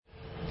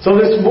So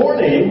this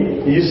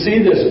morning, you see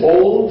this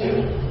old,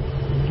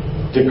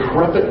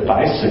 decrepit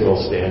bicycle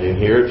standing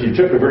here. If you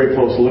took a very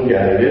close look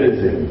at it, it is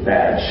in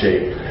bad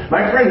shape.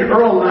 My friend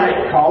Earl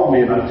Knight called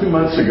me about 2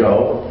 months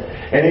ago,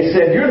 and he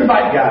said, "You're the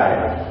bike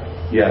guy."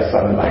 Yes,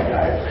 I'm the bike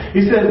guy.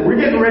 He said, "We're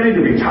getting ready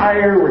to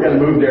retire. We're going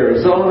to move to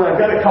Arizona. I've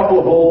got a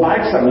couple of old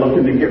bikes I'm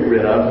looking to get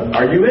rid of.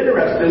 Are you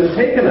interested in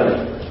taking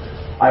them?"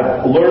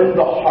 I've learned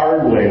the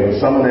hard way. When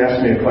someone asks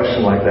me a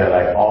question like that,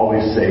 I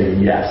always say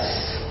yes.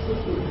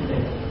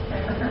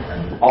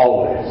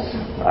 Always.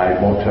 I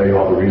won't tell you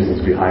all the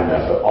reasons behind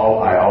that, but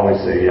I always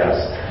say yes.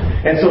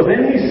 And so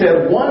then he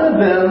said, one of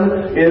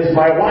them is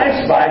my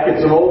wife's bike.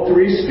 It's an old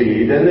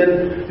 3-speed. And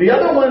then the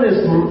other one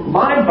is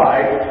my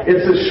bike.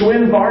 It's a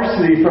Schwinn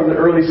Varsity from the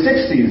early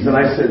 60s. And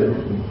I said,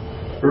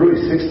 early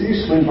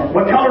 60s? Schwinn Varsity?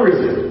 What color is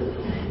it?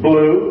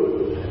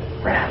 Blue.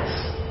 Rats.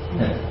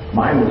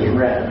 Mine was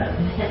red.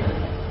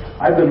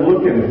 I've been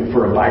looking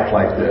for a bike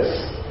like this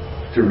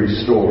to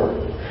restore.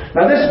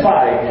 Now this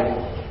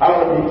bike,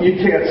 you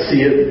can't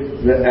see it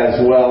as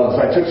well,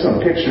 so I took some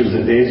pictures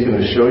that Dave's going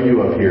to show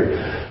you up here.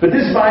 But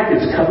this bike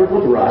is covered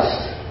with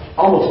rust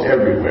almost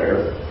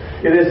everywhere.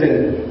 It is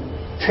in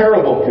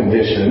terrible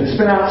condition. It's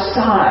been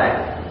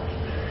outside.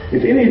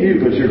 If any of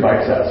you put your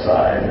bikes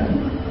outside,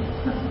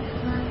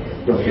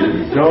 don't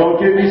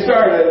get me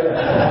started.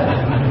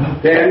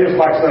 Daniel's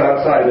bike's not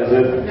outside, is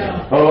it?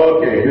 No.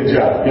 Okay, good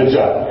job.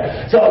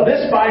 So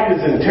this bike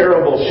is in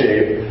terrible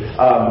shape.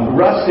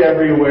 Rust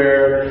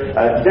everywhere.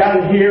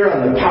 Down here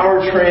on the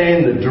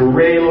powertrain, the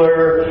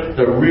derailleur,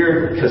 the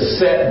rear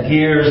cassette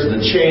gears,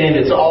 the chain,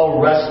 it's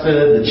all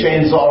rusted. The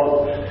chain's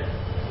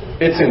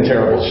it's in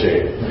terrible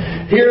shape.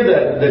 Here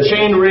the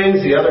chain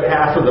rings, the other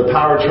half of the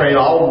powertrain,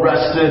 all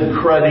rusted,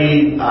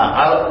 cruddy.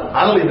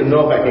 I don't even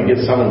know if I can get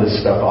some of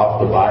this stuff off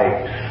the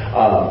bike.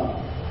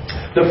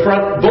 The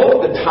front,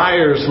 both the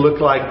tires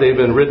look like they've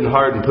been ridden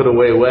hard and put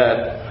away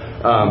wet.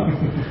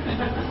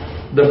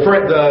 The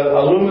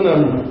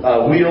aluminum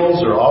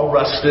wheels are all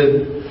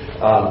rusted.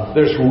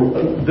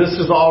 This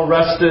is all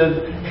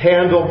rusted.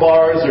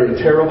 Handlebars are in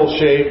terrible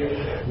shape.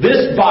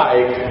 This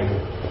bike,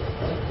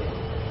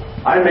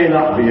 I may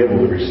not be able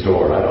to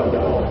restore. I don't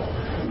know.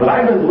 But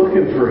I've been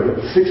looking for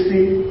a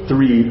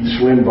 63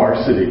 Schwinn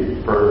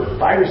Varsity for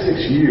 5 or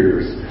 6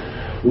 years,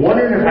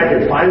 wondering if I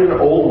could find an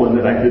old one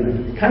that I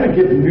could kind of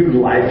give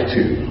new life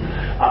to.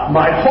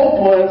 My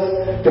hope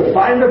was to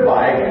find a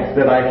bike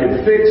that I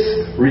could fix,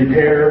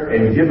 repair,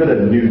 and give it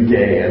a new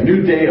day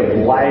of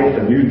life,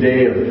 a new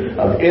day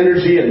of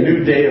energy, a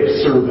new day of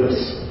service.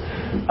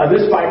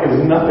 This bike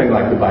is nothing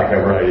like the bike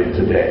I'm riding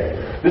today.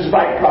 This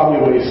bike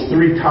probably weighs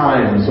 3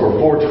 times or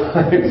 4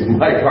 times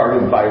my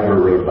carbon fiber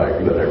road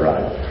bike that I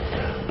ride.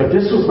 But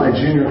this was my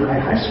junior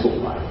high school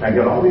bike. I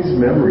got all these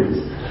memories.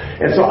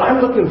 And so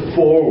I'm looking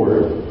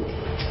forward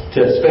to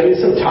spending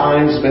some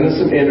time, spending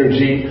some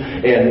energy,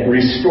 and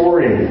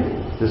restoring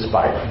this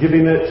bike,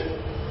 giving it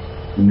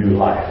new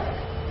life.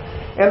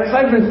 And as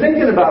I've been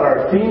thinking about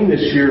our theme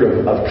this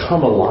year of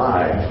Come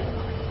Alive,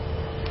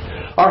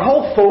 our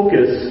whole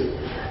focus,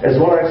 as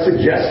what I've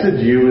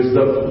suggested to you, is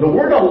the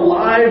word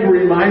alive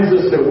reminds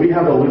us that we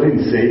have a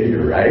living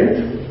Savior,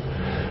 right?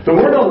 The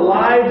word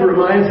alive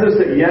reminds us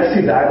that yes,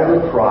 He died on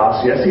the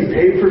cross, yes, He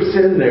paid for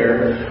sin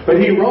there, but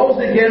He rose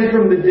again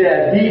from the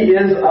dead. He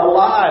is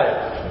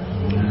alive.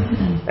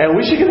 And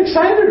we should get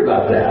excited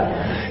about that.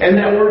 And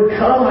that word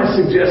come, I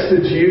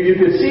suggested to you, you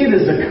could see it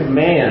as a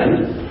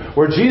command,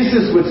 where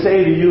Jesus would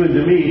say to you and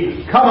to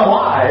me, come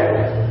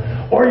alive.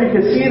 Or you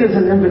could see it as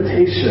an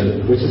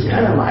invitation, which is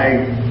kind of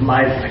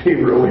my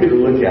favorite way to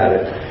look at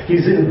it.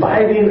 He's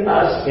inviting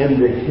us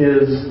into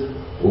His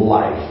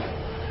life.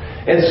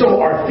 And so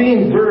our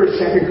theme verse,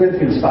 2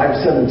 Corinthians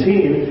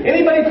 5:17,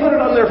 anybody put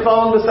it on their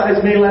phone besides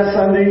me last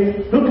Sunday?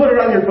 Who put it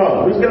on your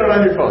phone? Who's got it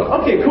on your phone?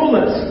 Okay,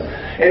 coolness.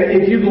 And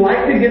if you'd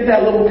like to get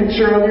that little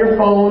picture on your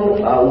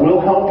phone, we'll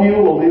help you.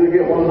 We'll either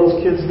get one of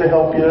those kids to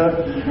help you,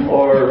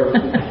 or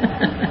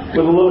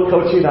with a little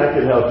coaching I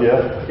can help you.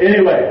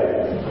 Anyway,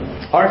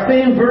 our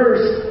theme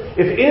verse,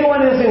 if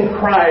anyone is in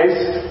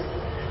Christ,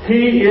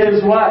 he is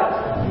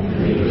what?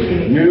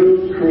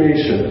 New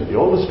creation. The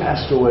old has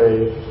passed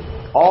away.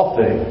 All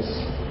things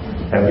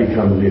have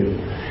become new.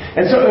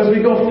 And so as we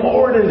go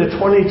forward into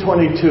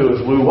 2022,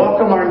 as we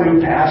welcome our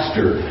new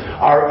pastor,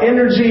 our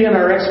energy and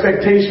our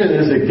expectation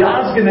is that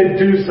God's going to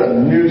do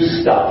some new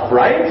stuff,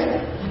 right?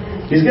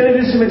 He's going to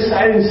do some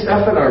exciting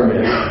stuff in our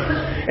midst.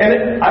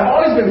 And I've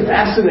always been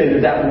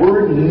fascinated, that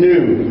word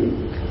new,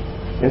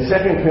 in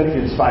 2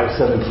 Corinthians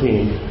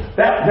 5:17.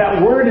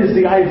 That word is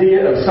the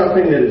idea of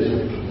something that is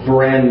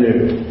brand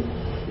new.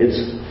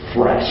 It's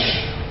fresh.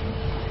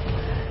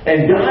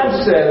 And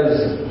God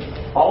says,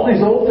 all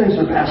these old things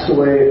are passed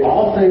away.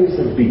 All things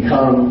have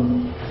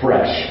become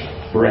fresh,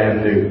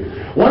 brand new.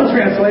 One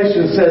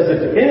translation says,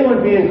 if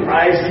anyone be in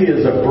Christ, he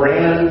is a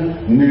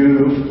brand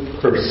new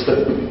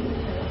person.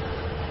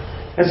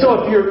 And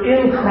so if you're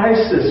in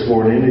Christ this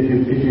morning, if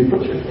you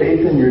put your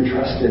faith and your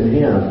trust in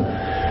Him,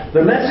 the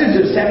message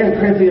of 2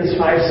 Corinthians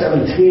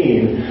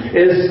 5:17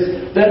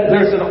 is that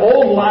there's an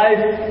old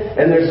life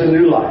and there's a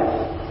new life.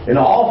 and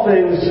all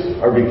things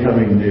are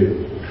becoming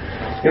new.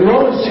 In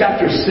Romans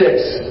chapter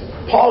 6,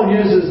 Paul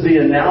uses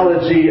the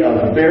analogy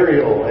of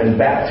burial and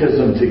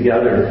baptism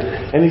together.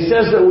 And he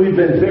says that we've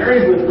been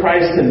buried with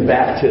Christ in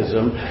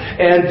baptism.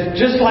 And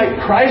just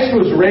like Christ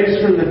was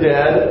raised from the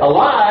dead,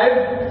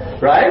 alive,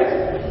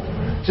 right?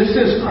 Just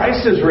as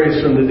Christ is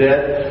raised from the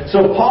dead.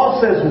 So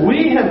Paul says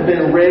we have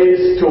been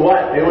raised to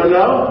what? Anyone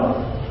know?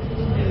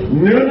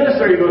 Newness.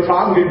 There you go,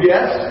 Tom. Good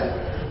guess.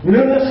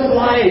 Newness of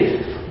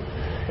life.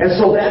 And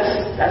so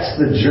that's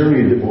the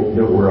journey that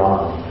we're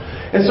on.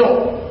 And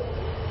so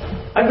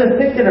I've been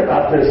thinking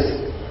about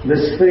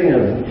this thing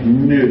of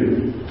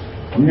new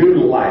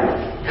life,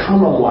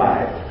 come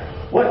alive.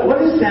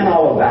 What is that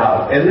all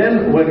about? And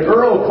then when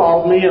Earl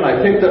called me and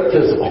I picked up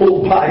this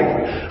old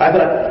bike, I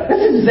thought,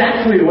 that's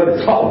exactly what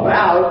it's all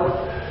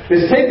about.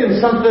 It's taking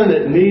something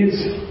that needs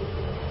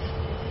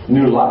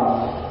new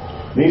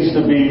life, needs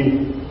to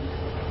be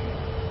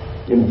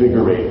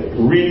invigorated,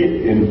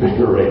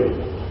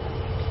 reinvigorated.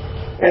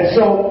 And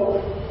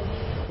so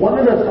one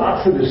of the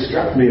thoughts that has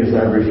struck me as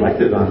I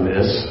reflected on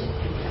this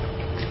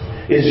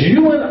is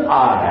you and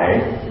I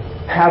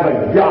have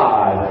a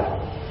God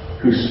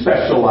who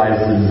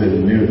specializes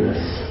in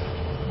newness.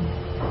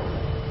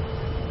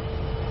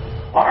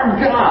 Our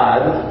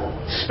God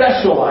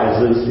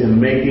specializes in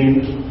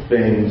making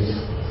things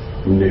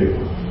new.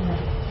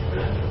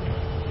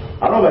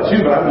 I don't know about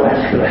you, but I'm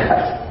glad for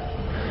that.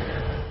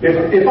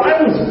 If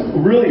I was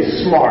really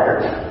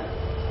smart,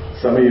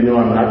 some of you know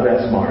I'm not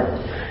that smart.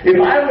 If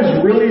I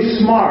was really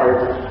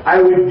smart,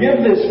 I would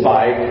give this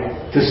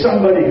bike to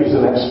somebody who's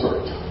an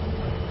expert.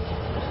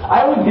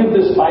 I would give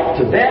this bike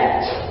to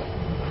Dad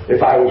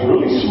if I was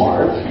really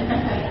smart.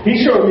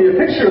 He showed me a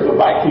picture of a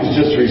bike he's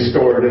just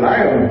restored, and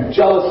I am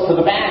jealous to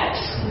the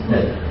max.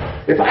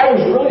 If I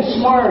was really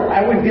smart,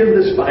 I would give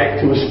this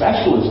bike to a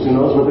specialist who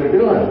knows what they're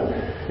doing.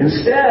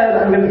 Instead,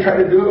 I'm going to try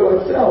to do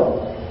it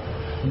myself.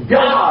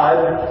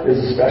 God is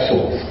a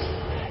specialist,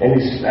 and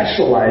He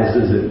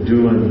specializes at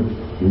doing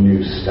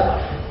new stuff.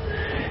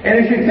 And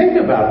if you think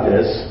about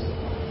this,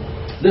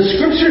 the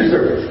Scriptures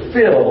are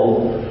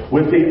filled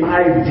with the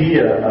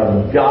idea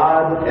of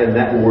God and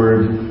that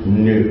word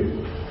new.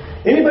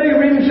 Anybody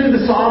reading through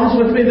the Psalms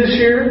with me this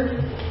year?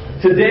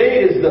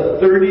 Today is the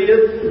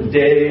 30th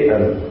day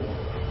of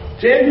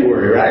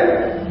January,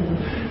 right?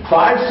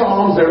 5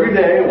 Psalms every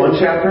day, 1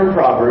 chapter in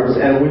Proverbs,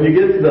 and when you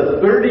get to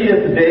the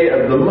 30th day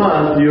of the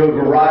month, you have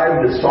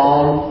arrived at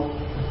Psalm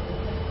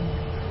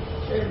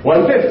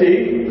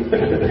 150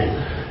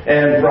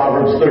 and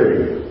Proverbs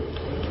 30.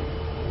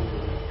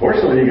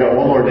 Fortunately, you got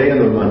one more day in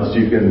the month so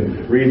you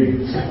can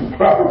read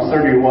Proverbs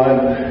 31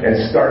 and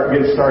get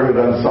started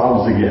on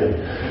Psalms again.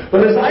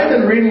 But as I've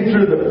been reading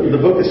through the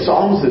book of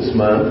Psalms this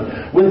month,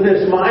 with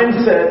this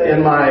mindset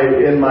in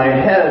my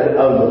head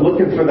of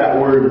looking for that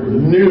word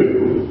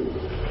new,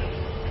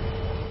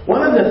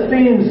 one of the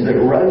themes that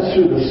runs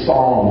through the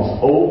Psalms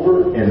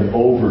over and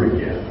over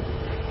again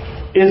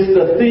is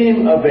the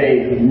theme of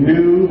a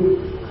new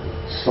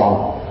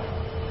song.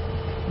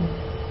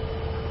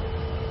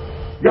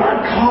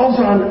 God calls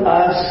on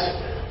us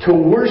to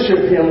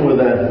worship Him with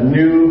a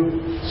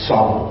new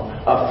song,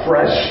 a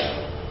fresh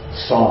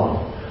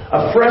song,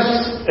 a fresh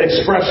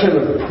expression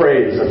of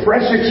praise, a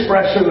fresh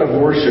expression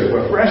of worship,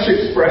 a fresh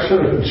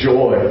expression of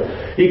joy.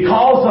 He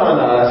calls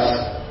on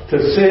us to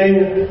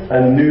sing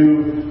a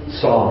new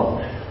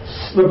song.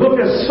 The book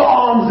of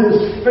Psalms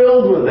is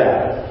filled with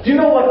that. Do you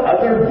know what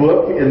other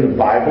book in the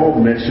Bible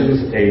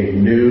mentions a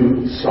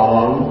new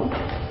song?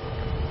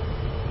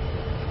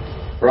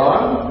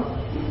 Ron?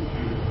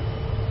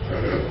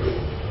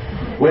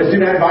 Wednesday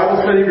night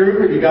Bible study group,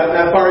 have you gotten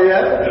that far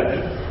yet?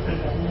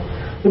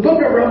 The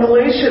book of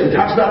Revelation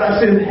talks about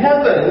us in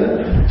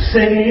heaven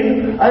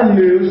singing a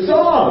new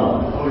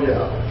song. Oh,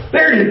 yeah.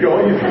 There you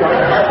go.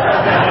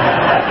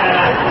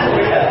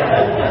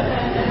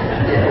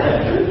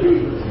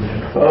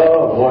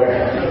 Oh, boy.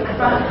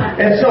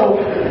 And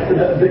so,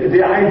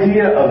 the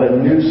idea of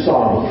a new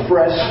song,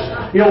 fresh.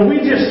 You know, we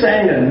just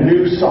sang a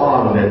new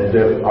song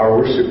that our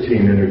worship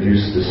team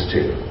introduced us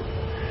to.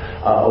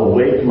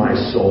 Awake My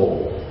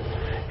Soul.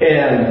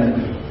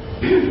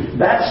 And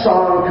that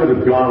song could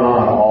have gone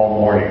on all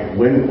morning.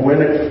 When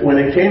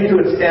it came to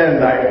its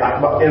end,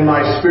 I in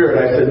my spirit,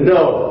 I said,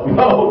 no,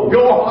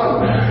 go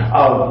on.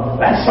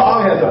 That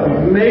song has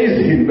an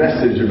amazing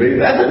message of me.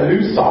 That's a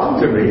new song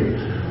to me.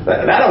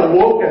 That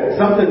awoke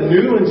something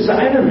new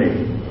inside of me.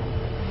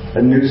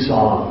 A new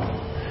song.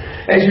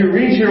 As you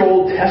read your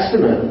Old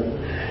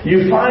Testament,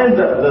 you find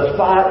the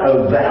thought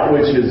of that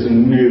which is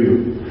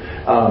new.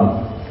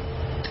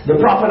 The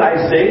prophet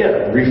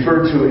Isaiah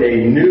referred to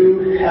a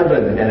new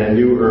heaven and a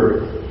new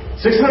earth.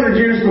 600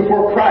 years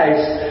before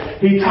Christ,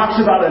 he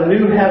talks about a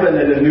new heaven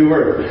and a new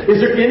earth.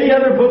 Is there any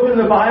other book in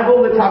the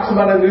Bible that talks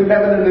about a new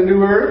heaven and a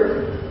new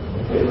earth?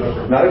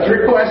 Not a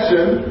trick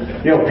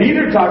question. You know,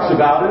 Peter talks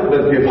about it,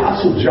 but the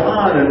Apostle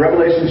John in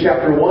Revelation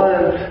chapter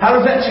 1, how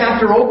does that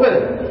chapter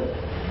open?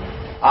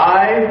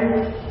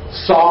 I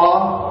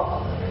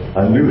saw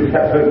a new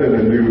heaven and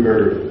a new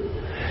earth.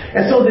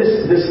 And so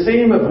this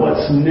theme of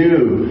what's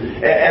new,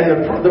 and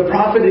the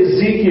prophet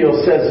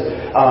Ezekiel says,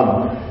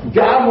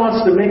 God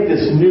wants to make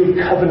this new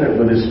covenant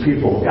with His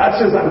people. God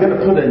says, I'm going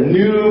to put a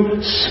new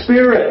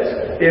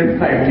spirit in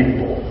my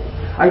people.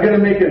 I'm going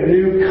to make a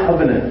new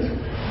covenant.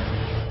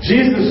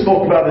 Jesus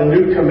spoke about a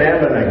new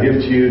commandment I give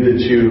to you, that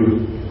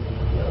you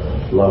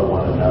love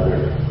one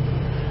another.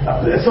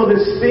 So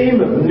this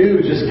theme of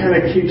new just kind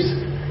of keeps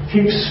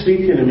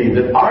speaking to me,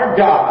 that our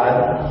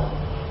God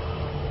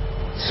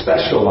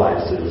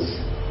specializes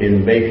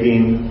in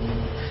making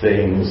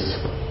things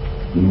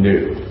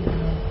new.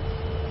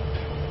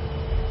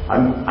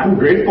 I'm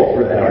grateful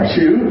for that, aren't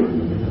you?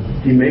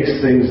 He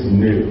makes things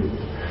new.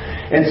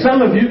 And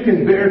some of you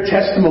can bear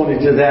testimony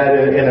to that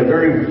in a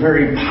very,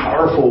 very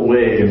powerful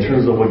way in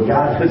terms of what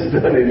God has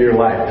done in your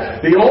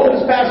life. The old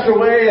has passed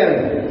away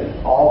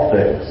and all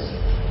things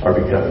are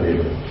become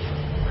new.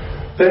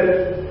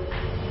 That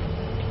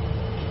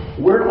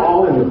we're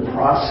all in the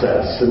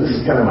process, and this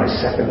is kind of my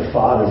second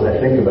thought as I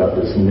think about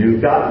this new.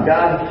 God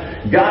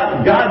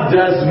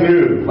does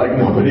new like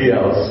nobody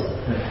else.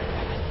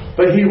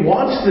 But He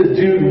wants to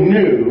do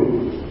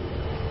new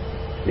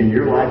in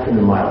your life and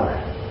in my life.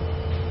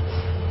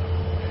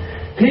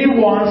 He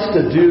wants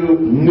to do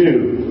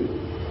new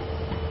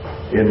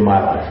in my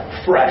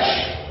life. Fresh,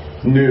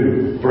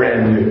 new,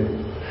 brand new.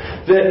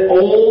 That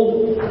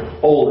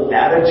old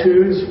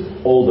attitudes,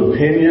 old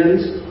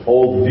opinions,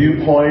 old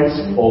viewpoints,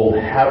 old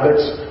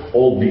habits,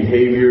 old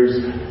behaviors,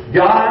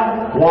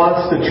 God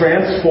wants to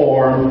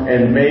transform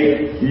and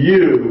make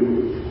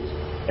you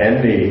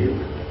and me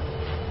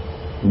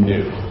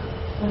new.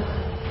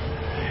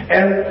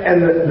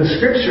 And the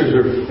scriptures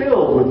are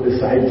filled with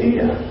this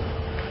idea.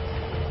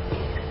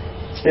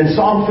 In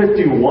Psalm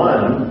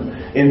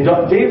 51, in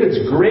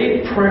David's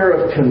great prayer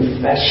of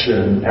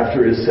confession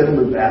after his sin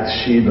with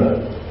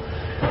Bathsheba,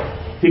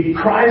 he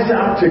cries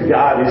out to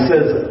God. He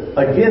says,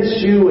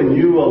 against you and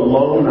you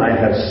alone I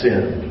have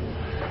sinned.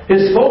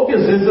 His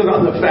focus isn't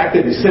on the fact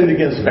that he sinned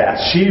against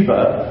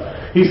Bathsheba.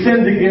 He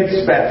sinned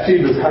against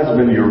Bathsheba's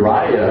husband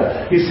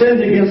Uriah. He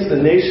sinned against the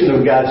nation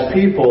of God's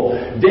people.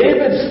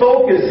 David's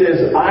focus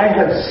is, I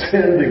have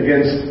sinned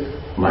against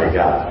my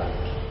God.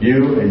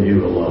 You and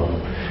you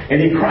alone. And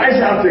he cries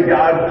out to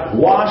God,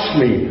 wash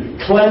me,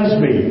 cleanse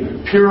me,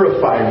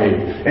 purify me.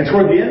 And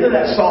toward the end of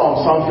that psalm,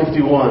 Psalm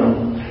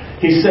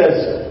 51, he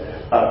says,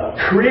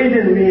 create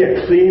in me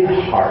a clean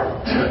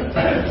heart.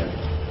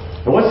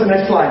 And what's the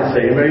next line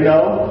say? Anybody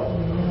know?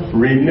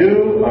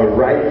 Renew a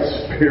right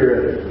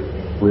spirit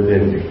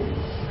within me.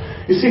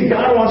 You see,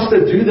 God wants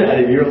to do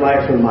that in your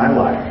life and my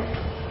life.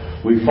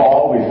 We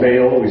fall, we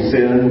fail, we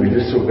sin, we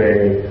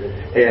disobey.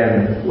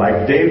 And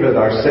like David,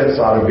 our sense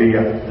ought to be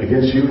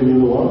against you and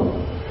you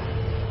alone.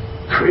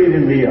 Create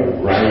in me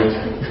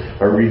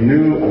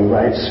renew a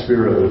right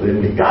spirit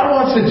within me. God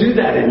wants to do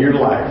that in your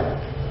life.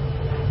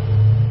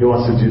 He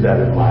wants to do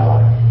that in my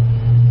life.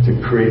 To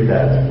create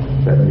that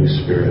new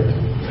spirit.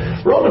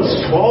 Romans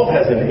 12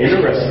 has an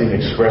interesting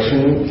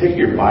expression. Take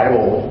your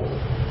Bible.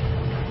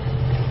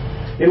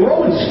 In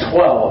Romans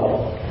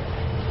 12,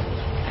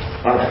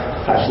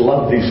 I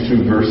love these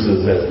two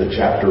verses as the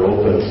chapter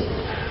opens.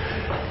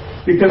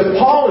 Because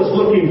Paul is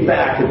looking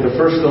back at the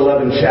first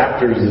 11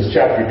 chapters as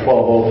chapter 12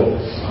 opens.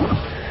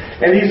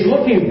 And he's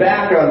looking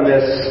back on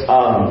this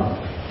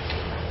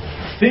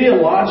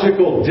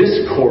theological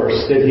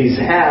discourse that he's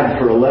had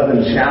for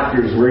 11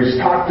 chapters, where he's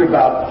talked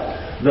about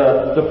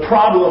the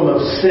problem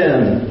of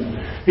sin.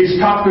 He's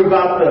talked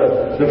about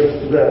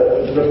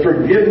the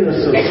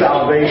forgiveness of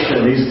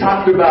salvation. He's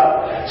talked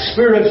about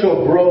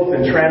spiritual growth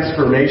and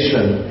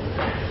transformation.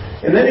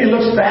 And then he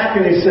looks back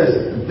and he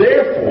says,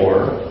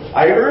 therefore,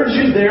 I urge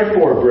you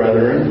therefore,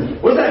 brethren.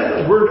 What does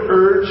that word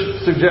urge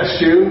suggest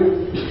to you?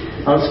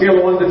 On a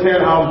scale of 1 to 10,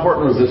 how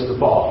important was this to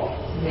Paul?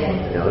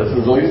 Yeah, this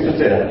is at least a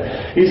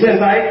 10. He says,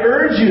 I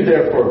urge you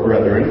therefore,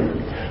 brethren,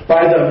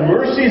 by the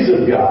mercies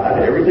of God,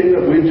 everything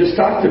that we've just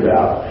talked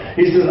about,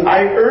 he says,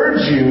 I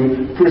urge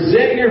you,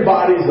 present your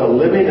bodies a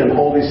living and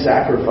holy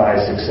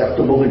sacrifice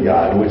acceptable to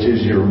God, which is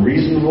your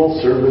reasonable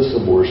service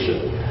of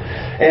worship.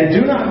 And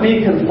do not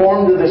be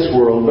conformed to this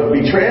world, but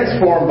be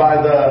transformed by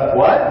the,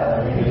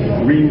 what?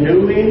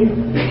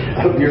 Renewing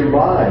of your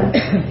mind,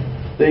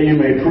 that you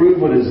may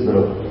prove what is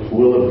the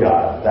will of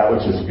God, that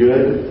which is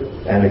good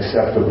and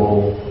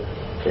acceptable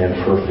and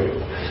perfect.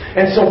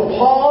 And so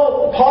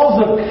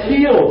Paul's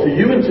appeal to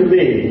you and to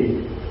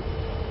me,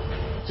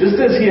 just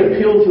as he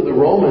appealed to the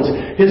Romans,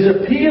 his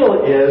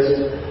appeal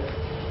is,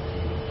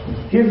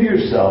 give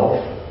yourself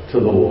to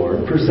the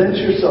Lord, present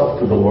yourself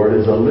to the Lord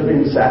as a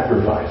living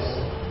sacrifice.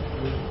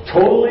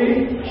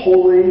 Totally,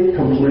 wholly,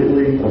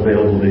 completely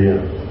available to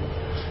Him.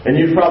 And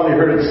you've probably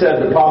heard it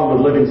said, the problem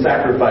with living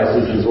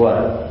sacrifices is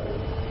what?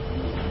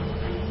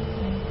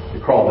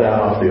 You crawl down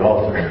off the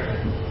altar.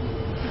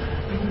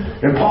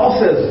 And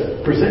Paul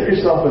says, present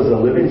yourself as a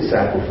living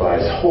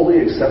sacrifice, wholly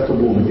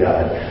acceptable to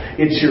God.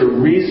 It's your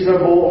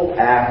reasonable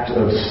act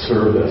of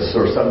service,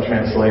 or some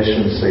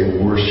translations say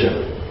worship.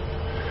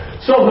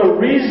 So the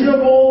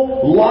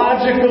reasonable,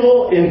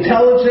 logical,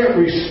 intelligent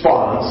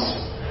response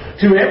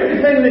to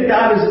everything that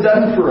God has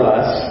done for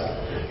us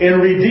in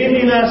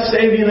redeeming us,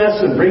 saving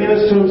us, and bringing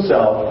us to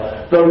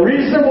Himself, the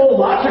reasonable,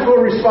 logical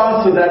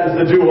response to that is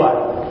to do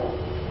what?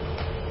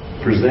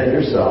 Present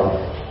yourself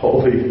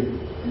holy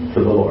to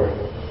the Lord,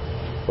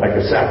 like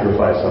a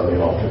sacrifice on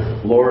the altar.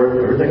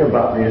 Lord, everything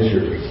about me is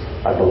yours.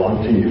 I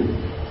belong to you.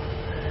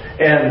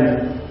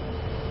 And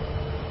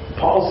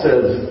Paul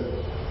says,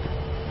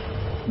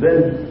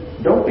 then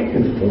don't be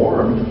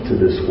conformed to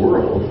this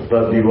world,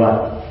 but be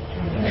what?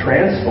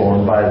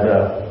 Transformed by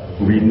the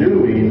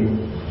renewing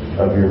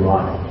of your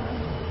mind.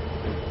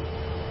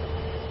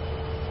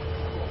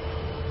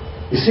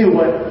 You see,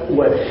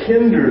 what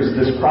hinders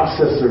this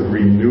process of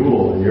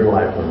renewal in your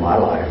life and my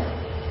life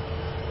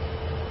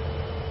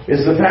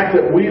is the fact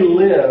that we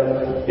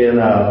live in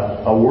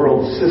a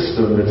world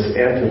system that's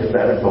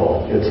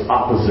antithetical. It's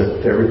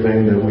opposite to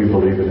everything that we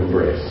believe and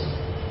embrace.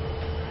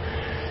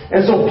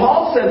 And so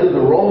Paul said to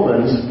the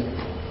Romans,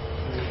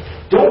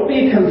 don't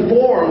be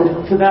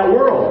conformed to that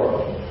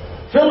world.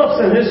 Phillips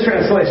in his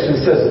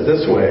translation says it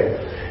this way.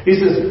 He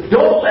says,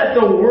 don't let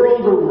the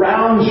world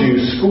around you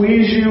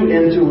squeeze you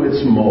into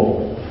its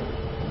mold.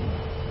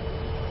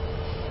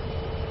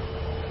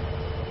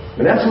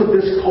 And that's what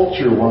this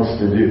culture wants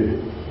to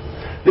do.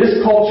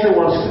 This culture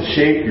wants to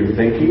shape your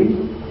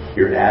thinking,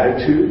 your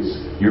attitudes,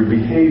 your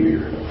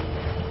behavior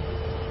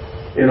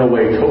in a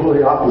way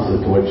totally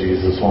opposite to what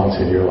Jesus wants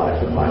in your life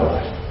and my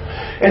life.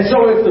 And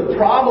so if the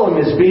problem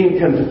is being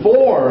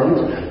conformed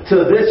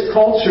to this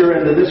culture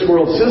and to this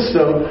world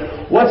system,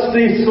 what's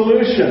the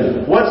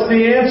solution? What's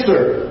the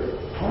answer?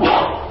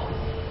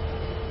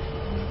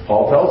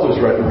 Paul tells us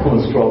right in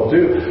Romans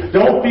 12:2,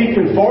 don't be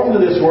conformed to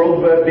this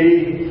world, but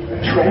be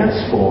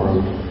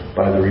transformed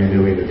by the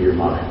renewing of your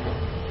mind.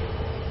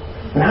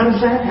 And how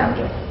does that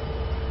happen?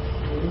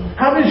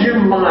 How does your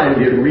mind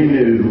get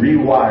renewed,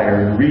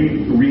 rewired,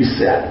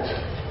 reset?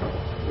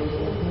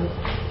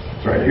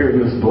 It's right here in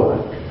this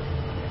book.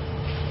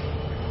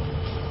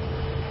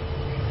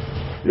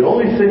 The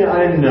only thing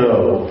I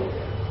know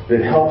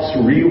that helps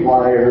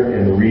rewire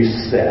and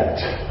reset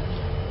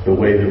the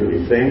way that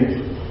we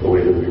think, the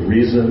way that we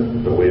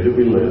reason, the way that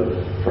we live,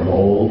 from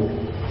old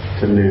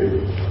to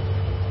new,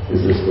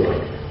 is this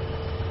book.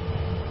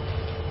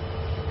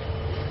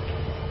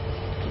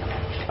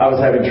 I was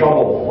having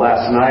trouble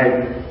last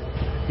night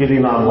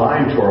getting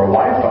online to our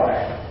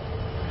Wi-Fi.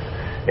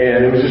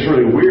 And it was just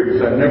really weird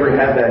because I've never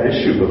had that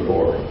issue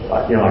before.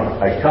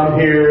 I come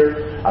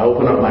here, I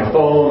open up my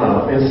phone,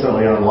 I'm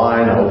instantly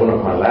online. I open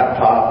up my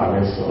laptop, I'm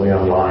instantly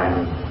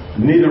online.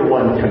 Neither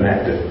one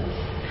connected.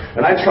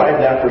 And I tried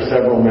that for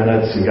several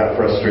minutes and got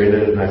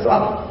frustrated. And I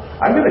thought,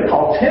 I'm going to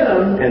call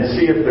Tim and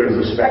see if there's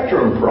a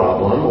Spectrum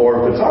problem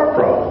or if it's our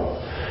problem.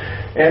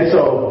 And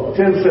so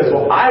Tim says,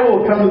 well, I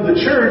will come to the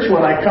church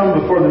when I come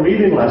before the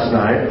meeting last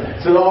night.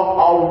 He said,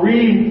 I'll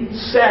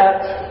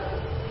reset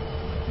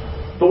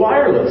the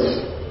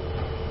wireless.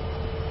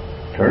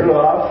 Turn it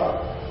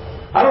off.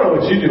 I don't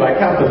know what you do. I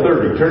count to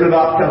 30. Turn it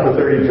off, count to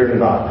 30, turn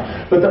it off.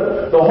 But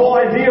the whole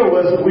idea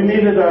was we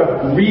needed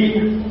a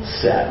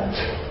reset.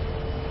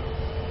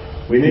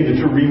 We needed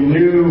to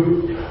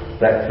renew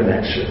that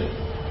connection.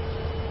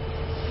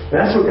 And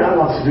that's what God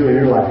wants to do in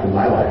your life and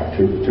my life,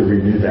 to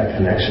renew that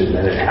connection.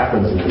 And it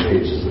happens in the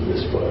pages of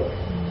this book.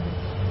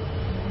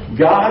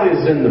 God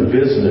is in the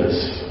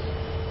business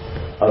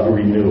of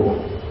renewal.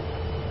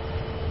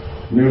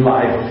 New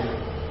life.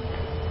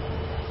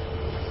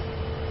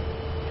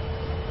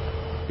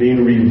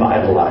 Being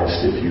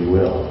revitalized, if you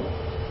will.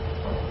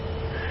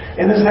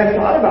 And as I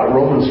thought about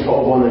Romans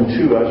 12:1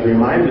 and 2, I was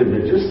reminded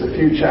that just a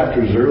few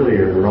chapters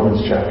earlier, in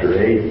Romans chapter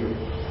 8,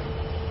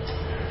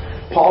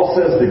 Paul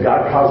says that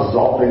God causes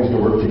all things to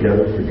work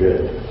together for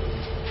good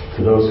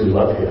to those who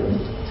love Him,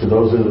 to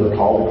those that are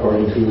called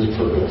according to His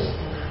purpose.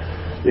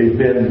 They've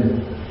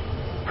been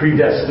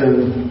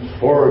predestined,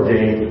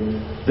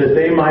 foreordained, that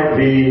they might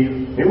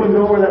be, anyone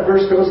know where that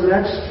verse goes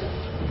next?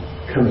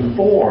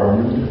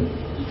 Conformed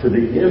to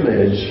the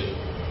image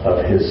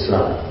of His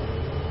Son.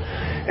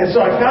 And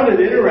so I found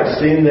it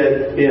interesting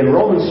that in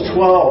Romans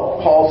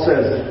 12, Paul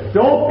says,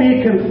 don't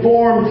be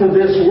conformed to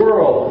this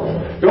world.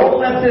 Don't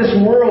let this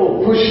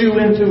world push you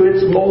into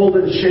its mold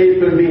and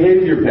shape and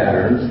behavior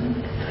patterns.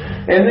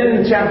 And then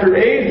in chapter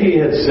 8 he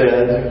had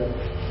said,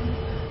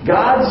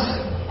 God's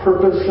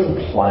purpose and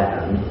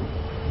plan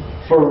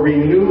for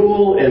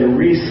renewal and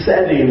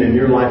resetting in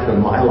your life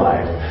and my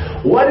life.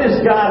 What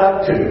is God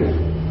up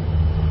to?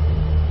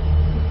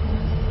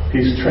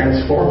 He's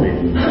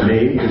transforming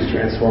me. He's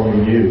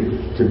transforming you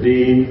to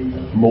be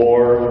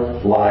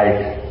more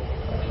like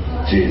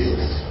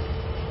Jesus.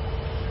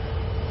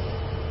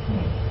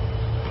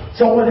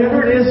 So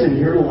whatever it is in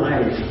your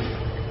life,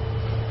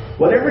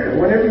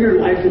 whatever your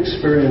life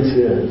experience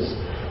is,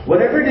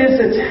 whatever it is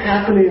that's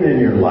happening in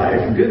your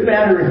life, good,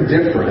 bad, or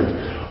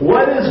indifferent,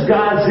 what is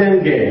God's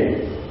end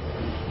game?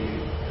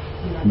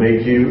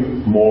 Make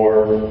you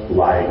more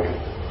like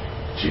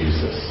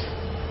Jesus.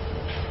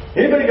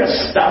 Anybody got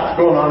stuff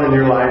going on in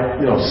your life?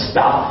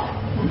 Stuff.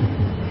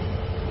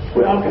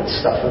 We all got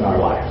stuff in our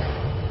life.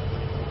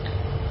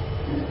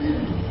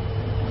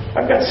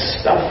 I've got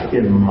stuff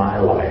in my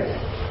life.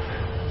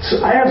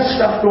 So I have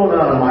stuff going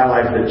on in my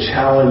life that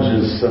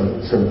challenges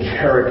some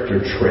character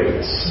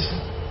traits,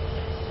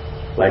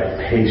 like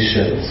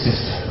patience,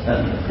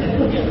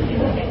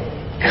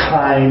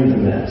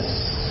 kindness.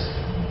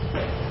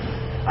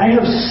 I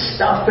have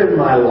stuff in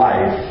my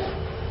life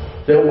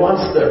that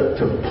wants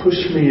to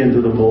push me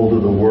into the mold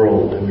of the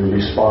world and to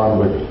respond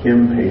with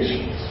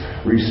impatience,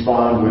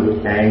 respond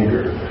with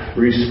anger,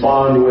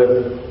 respond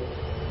with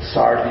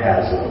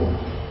sarcasm.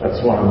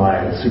 That's one of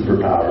my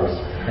superpowers.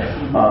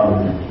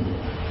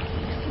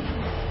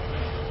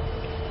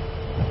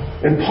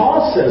 And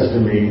Paul says to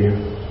me,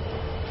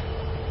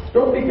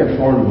 don't be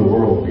conformed to the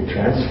world, be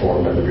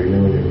transformed by the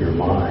renewing of your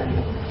mind.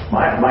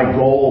 My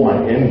goal, my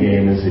end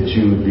game is that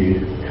you would be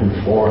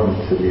conformed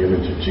to the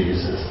image of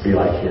Jesus, be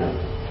like Him.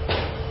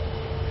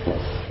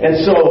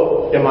 And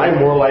so, am I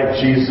more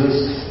like Jesus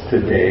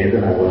today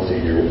than I was a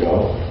year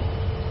ago?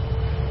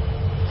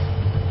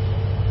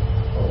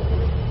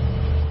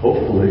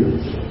 Hopefully.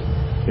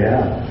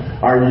 Yeah.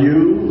 Are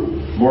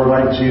you more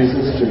like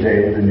Jesus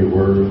today than you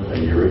were a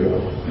year ago?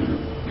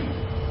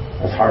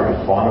 That's hard to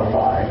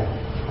quantify,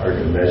 hard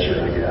to measure,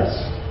 I guess.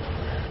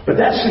 But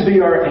that should be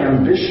our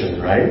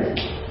ambition, right?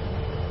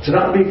 To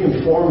not be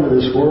conformed to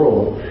this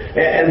world.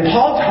 And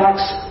Paul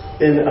talks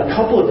in a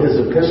couple of his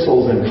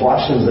epistles in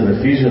Colossians and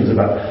Ephesians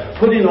about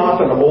putting off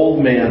an old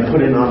man,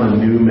 putting on a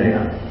new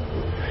man.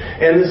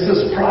 And it's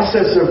this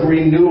process of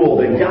renewal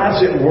that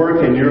God's at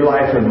work in your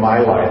life and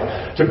my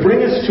life to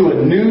bring us to a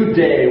new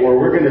day where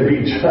we're going to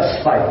be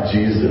just like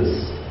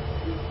Jesus.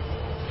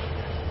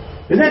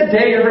 Is that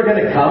day ever going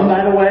to come,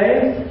 by the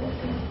way?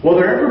 Will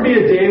there ever be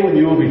a day when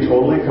you will be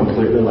totally,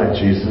 completely like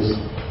Jesus?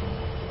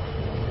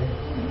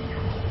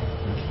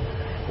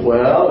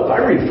 Well, if I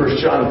read 1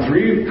 John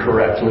 3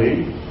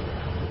 correctly,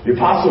 the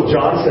Apostle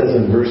John says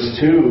in verse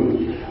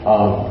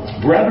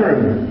 2,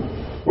 Brethren,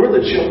 we're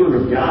the children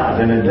of God,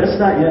 and it does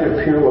not yet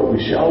appear what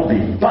we shall be.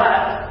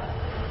 But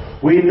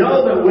we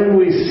know that when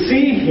we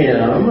see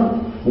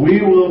Him, we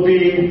will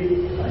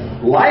be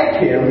like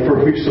Him,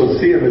 for we shall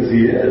see Him as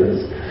He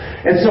is.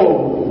 And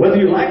so, whether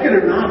you like it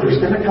or not,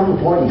 there's going to come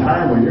a point in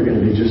time when you're going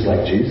to be just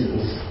like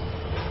Jesus.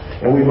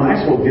 And we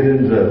might as well get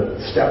into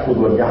step with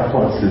what God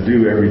wants to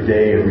do every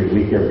day, every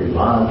week, every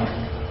month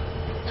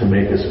to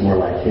make us more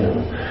like Him.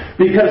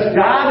 Because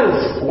God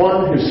is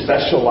one who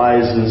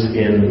specializes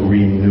in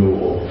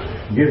renewal,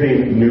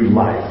 giving new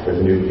life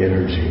and new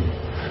energy.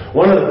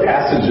 One of the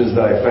passages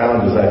that I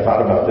found as I thought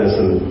about this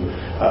and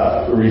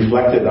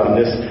reflected on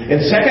this,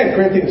 in 2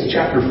 Corinthians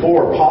chapter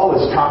 4, Paul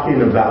is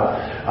talking about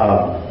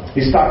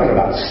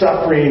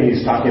suffering,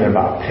 he's talking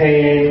about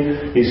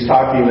pain, he's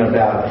talking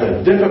about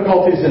the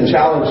difficulties and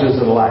challenges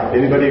in life.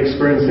 Anybody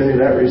experienced any of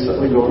that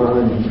recently going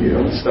on in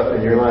stuff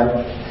in your life?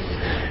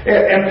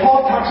 And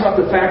Paul talks about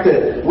the fact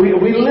that we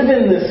live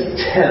in this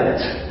tent.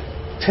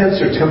 Tents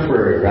are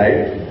temporary,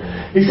 right?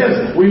 He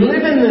says, we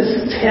live in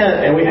this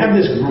tent and we have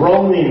this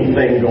groaning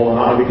thing going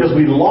on because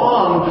we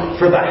long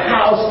for the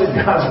house that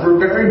God's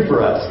preparing for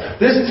us.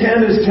 This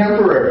tent is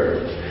temporary.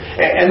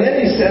 And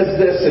then he says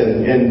this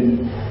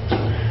in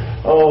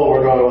where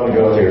do I want to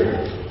go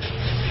here?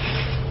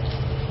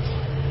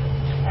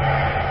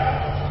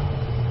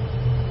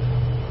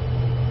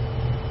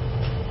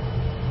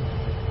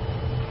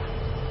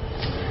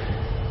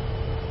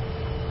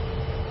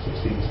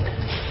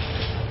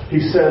 He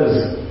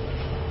says,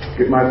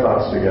 get my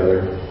thoughts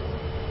together.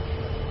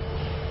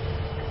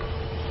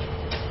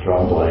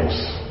 Draw blanks.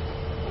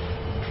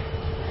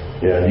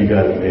 Yeah, you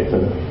got it,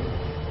 Nathan.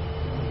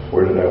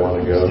 Where did I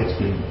want to go?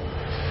 16.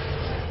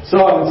 So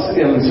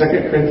in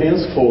 2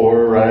 Corinthians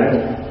 4,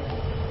 right?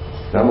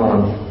 Come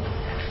on.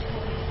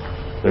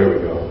 There we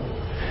go.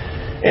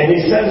 And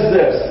he says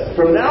this,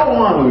 from now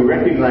on we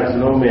recognize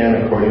no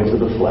man according to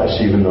the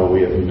flesh, even though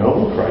we have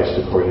known Christ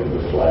according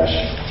to the flesh,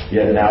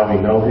 yet now we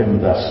know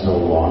Him thus no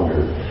longer.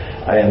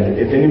 And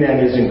if any man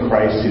is in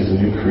Christ, he is a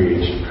new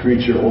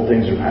creature. Old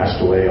things are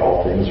passed away,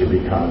 all things are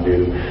become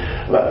new.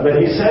 But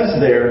he says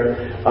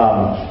there,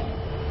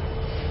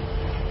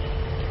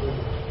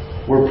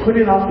 we're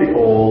putting off the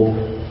old,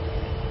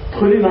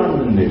 putting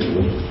on the new.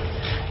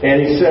 And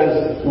he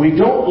says, we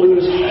don't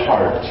lose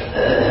heart.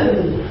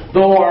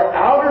 Though our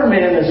outer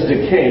man is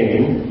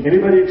decaying.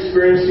 Anybody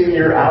experiencing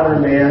your outer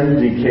man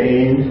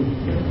decaying?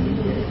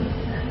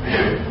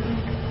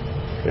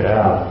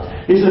 Yeah.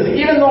 He says,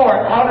 even though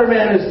our outer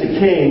man is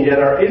decaying, yet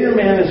our inner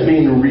man is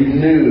being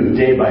renewed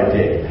day by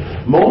day.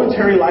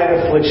 Momentary light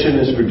affliction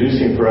is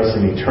producing for us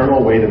an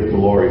eternal weight of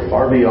glory,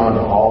 far beyond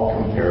all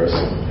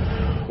comparison.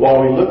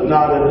 While we look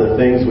not at the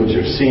things which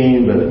are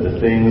seen, but at the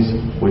things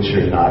which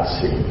are not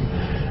seen.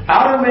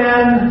 Outer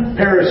man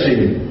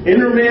perishing.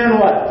 Inner man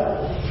what?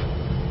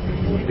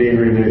 Being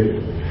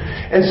renewed.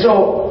 And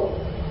so,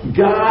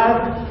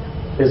 God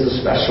is a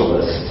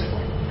specialist.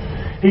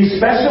 He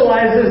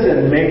specializes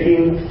in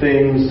making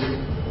things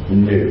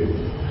new.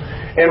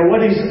 And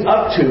what He's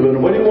up to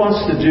and what He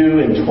wants to do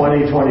in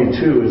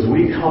 2022 is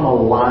we come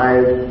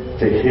alive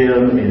to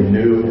Him in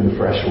new and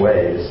fresh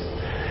ways.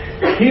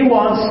 He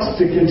wants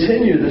to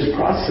continue this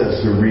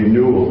process of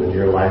renewal in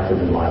your life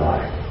and in my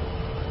life,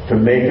 to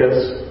make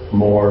us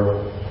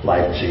more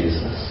like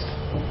Jesus.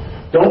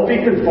 Don't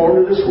be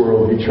conformed to this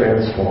world, be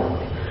transformed.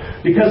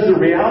 Because the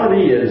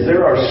reality is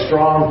there are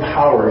strong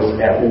powers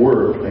at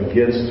work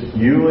against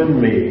you and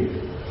me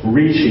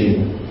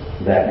reaching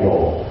that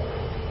goal.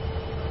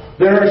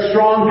 There are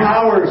strong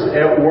powers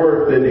at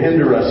work that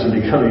hinder us from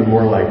becoming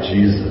more like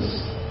Jesus.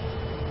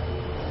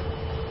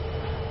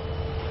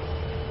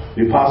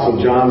 The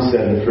Apostle John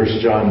said in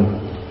 1 John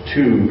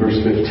 2,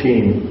 verse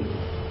 15,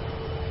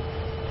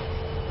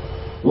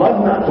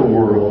 "Love not the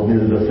world,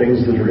 neither the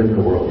things that are in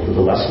the world. For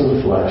the lust of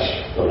the flesh,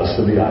 the lust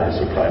of the eyes,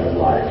 the pride of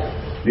life.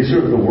 These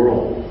are of the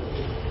world,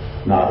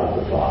 not of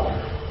the Father."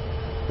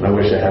 And I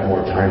wish I had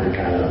more time to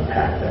kind of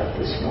unpack that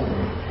this morning.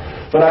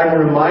 But I'm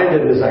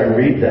reminded as I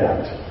read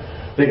that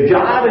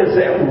God is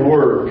at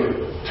work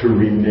to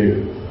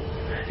renew.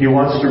 He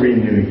wants to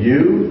renew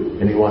you,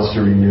 and He wants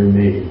to renew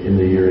me in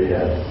the year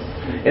ahead.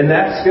 And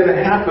that's going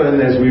to happen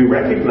as we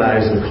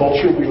recognize the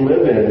culture we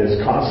live in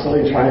is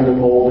constantly trying to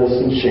mold us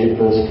and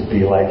shape us to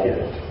be like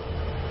it.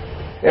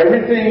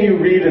 Everything you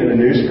read in the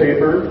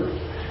newspaper,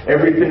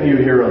 everything you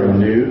hear on the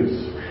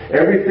news,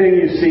 everything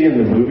you see in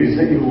the movies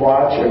that you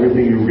watch,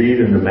 everything you read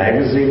in the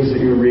magazines that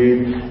you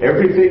read,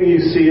 everything you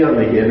see on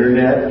the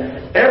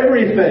internet,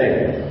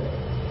 everything,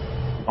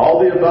 all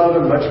the above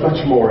and much,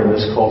 much more in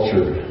this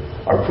culture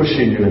are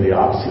pushing you in the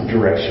opposite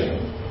direction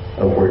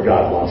of where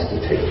God wants to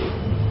take you.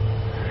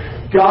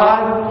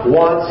 God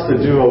wants to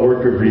do a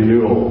work of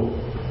renewal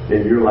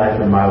in your life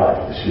and my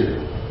life this year.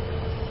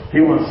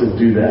 He wants to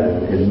do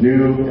that in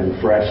new and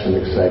fresh and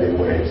exciting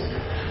ways.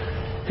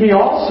 He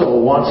also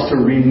wants to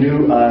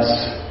renew us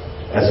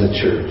as a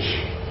church.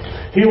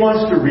 He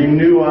wants to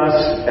renew us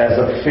as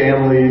a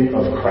family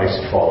of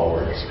Christ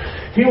followers.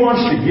 He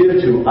wants to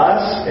give to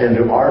us and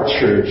to our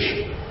church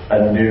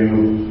a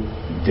new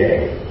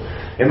day.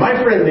 And my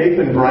friend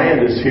Nathan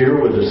Bryant is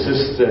here with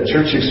Assist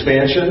Church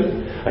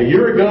Expansion. A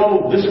year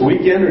ago, this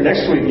weekend or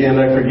next weekend,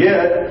 I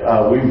forget,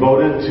 we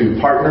voted to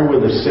partner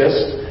with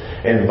Assist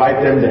and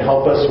invite them to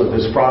help us with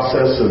this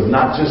process of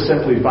not just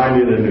simply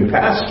finding a new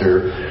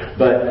pastor,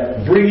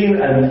 but bringing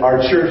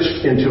our church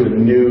into a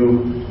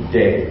new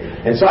day.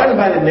 And so I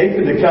invited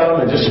Nathan to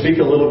come and just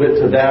speak a little bit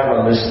to that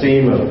on this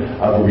theme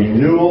of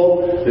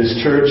renewal, this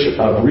church,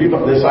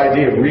 this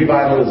idea of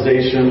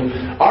revitalization.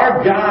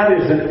 Our God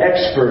is an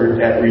expert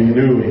at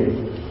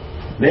renewing.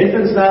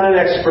 Nathan's not an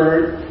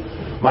expert.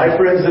 My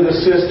friends at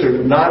Assist are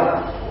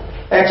not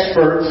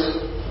experts.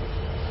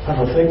 I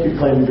don't think you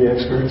claim to be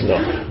experts. No.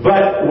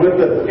 But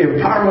with the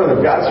empowerment of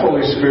God's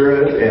Holy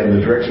Spirit and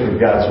the direction of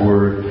God's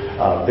Word,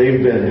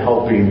 they've been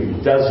helping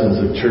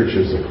dozens of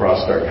churches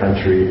across our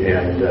country,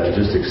 and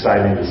just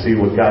exciting to see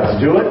what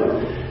God's doing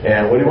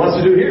and what He wants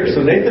to do here.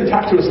 So Nathan,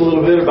 talk to us a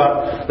little bit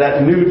about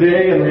that new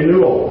day and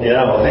renewal.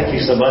 Yeah, well, thank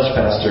you so much,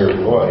 Pastor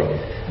Roy.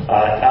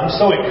 I'm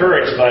so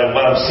encouraged by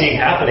what I'm seeing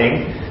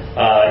happening.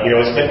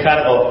 It's been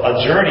kind of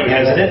a journey,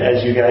 hasn't it?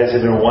 As you guys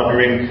have been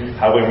wondering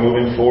how we're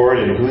moving forward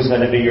and who's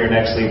going to be your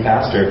next lead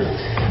pastor.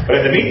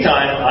 But in the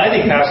meantime, I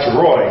think Pastor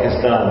Roy has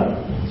done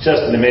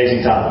just an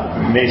amazing job.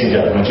 Don't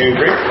you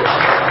agree?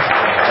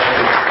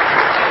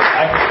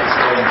 I think it's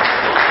been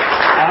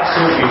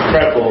absolutely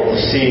incredible to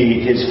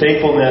see his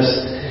faithfulness,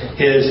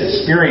 his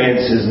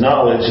experience, his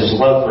knowledge, his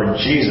love for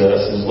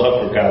Jesus, his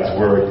love for God's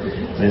Word,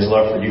 and his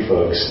love for you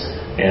folks.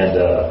 And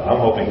I'm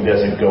hoping he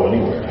doesn't go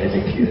anywhere. I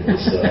think he's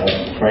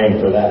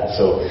praying for that.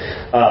 So,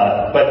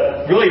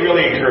 but really,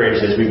 really encouraged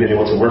as we've been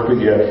able to work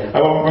with you.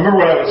 I remember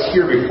when I was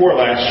here before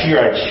last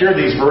year, I shared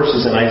these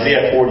verses in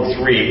Isaiah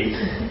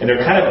 43, and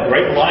they're kind of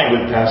right in line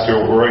with Pastor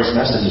Roy's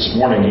message this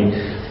morning.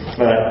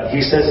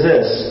 He says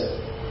this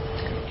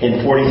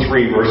in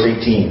 43, verse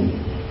 18.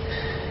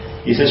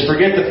 He says,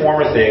 "Forget the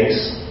former things."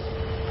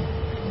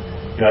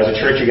 As a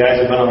church, you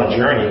guys have been on a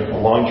journey, a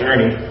long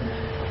journey,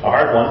 a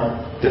hard one,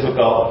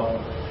 difficult.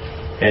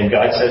 And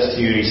God says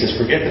to you, He says,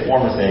 "Forget the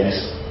former things.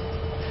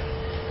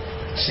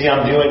 See,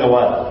 I'm doing a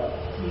what?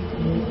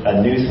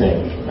 A new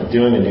thing. I'm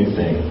doing a new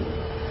thing."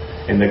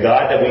 And the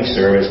God that we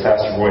serve, as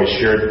Pastor Roy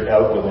shared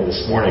eloquently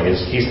this morning,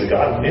 He's the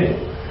God of new.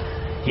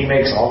 He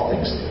makes all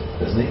things new,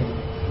 doesn't He?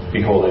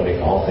 "Behold, I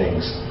make all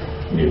things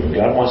new."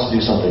 God wants to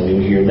do something new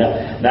here.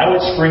 Now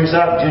it springs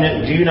up.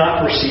 Do you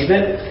not perceive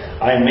it?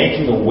 I am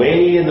making a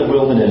way in the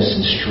wilderness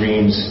and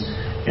streams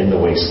in the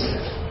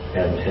wasteland.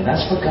 And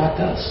that's what God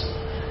does.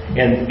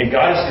 And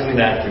God is doing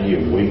that for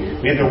you.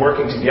 We've been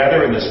working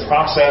together in this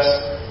process.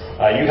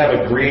 You have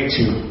agreed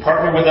to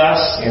partner with us,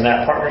 and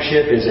that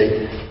partnership is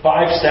a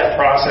 5-step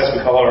process.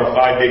 We call it our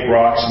 5 big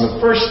rocks. And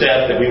the first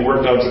step that we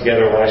worked on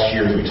together last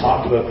year as we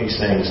talked about these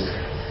things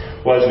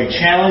was we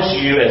challenged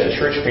you as a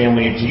church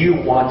family, do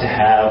you want to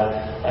have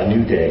a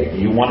new day?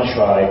 Do you want to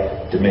try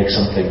to make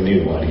something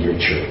new out of your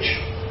church?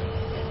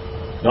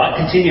 Not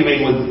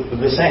continuing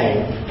with the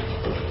same,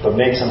 but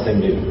make something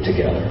new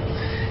together.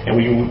 And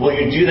will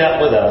you do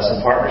that with us in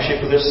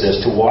partnership with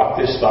Assist to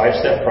walk this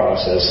 5-step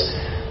process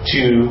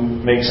to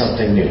make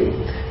something new?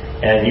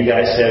 And you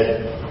guys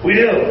said, we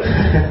do.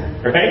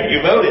 Right?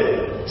 You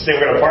voted. Say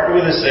we're going to partner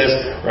with Assist.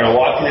 We're going to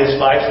walk through this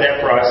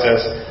 5-step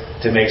process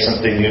to make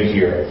something new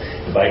here.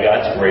 And by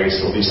God's grace,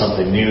 it'll be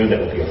something new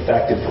that will be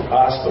effective for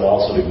us, but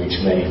also to reach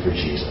many for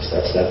Jesus.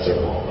 That's our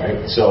goal,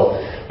 right?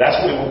 So that's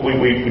what we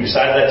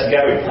decided that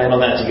together. We planned on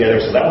that together.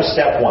 So that was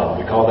step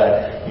 1. We call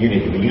that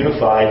unity. We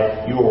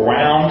unified you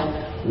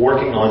around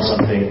working on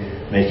something,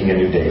 making a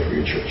new day for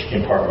your church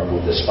in partnering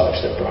with this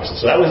 5-step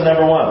process. So that was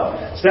number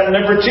 1. Step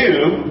number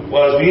 2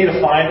 was we need to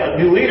find a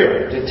new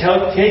leader to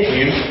take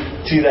you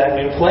to that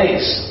new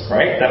place,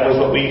 right? That was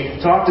what we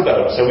talked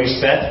about. So we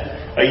spent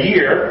a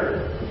year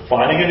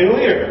finding a new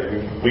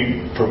leader.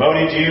 We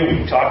promoted you,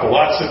 we talked to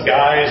lots of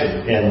guys,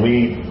 and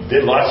we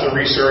did lots of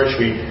research.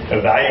 We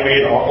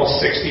evaluated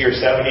almost 60 or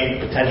 70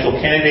 potential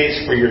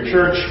candidates for your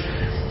church.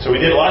 So we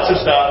did lots of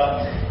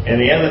stuff, and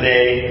at the end of the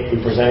day,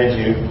 we presented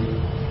you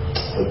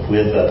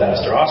with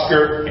Pastor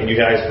Oscar, and you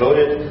guys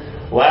voted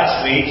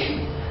last week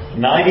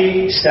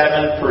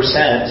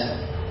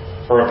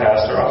 97% for a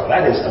Pastor Oscar.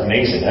 That is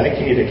amazing. I think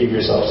you need to give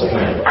yourselves a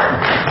hand.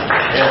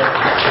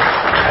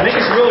 I think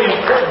it's really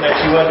important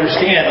that you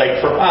understand, like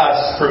for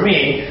us, for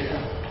me,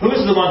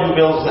 who's the one who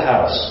builds the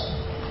house?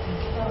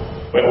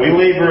 But we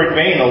labor in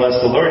vain unless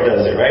the Lord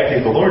does it, right? I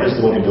think the Lord is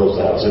the one who builds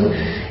the house. And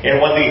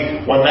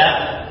when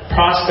that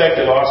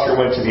prospect of Oscar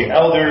went to the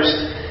elders,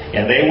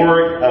 and they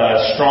were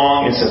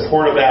strong in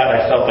support of that,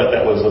 I felt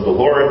that was of the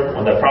Lord.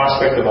 When the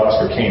prospect of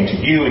Oscar came to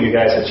you, and you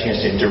guys had a chance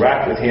to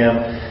interact with him,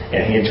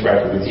 and he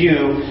interacted with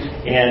you,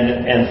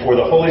 and for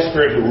the Holy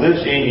Spirit who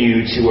lives in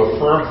you to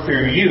affirm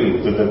through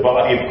you with the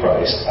body of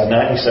Christ a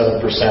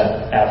 97%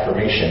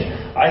 affirmation,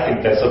 I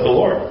think that's of the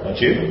Lord, don't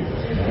you?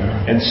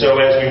 And so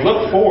as we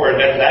look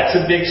forward, that's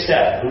a big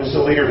step. Who's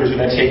the leader who's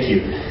going to take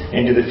you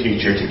into the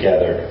future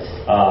together?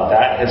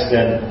 That's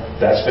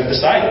been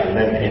decided,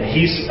 and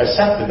he's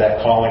accepted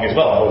that calling as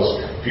well. It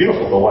was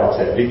beautiful to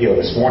watch that video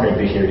this morning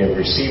to hear him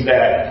receive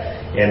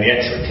that, and the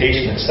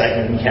expectation and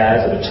excitement he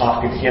has. I've been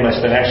talking to him. I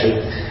spent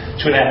actually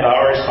 2.5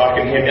 hours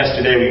talking to him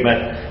yesterday. We met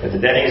at the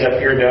Denny's up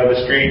here down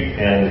the street,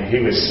 and he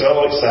was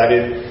so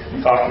excited,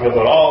 talking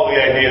about all the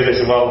ideas. I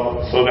said,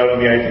 well, slow down on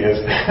the ideas.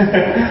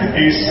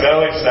 He's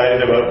so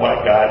excited about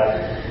what God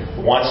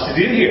wants to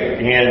do here.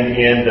 And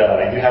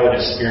you have an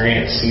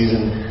experienced,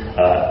 seasoned,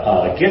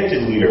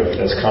 gifted leader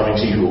that's coming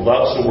to you who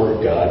loves the Word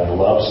of God and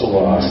loves the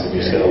lost, and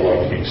he's going to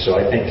love you.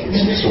 So I think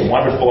it's just a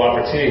wonderful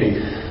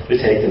opportunity to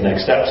take the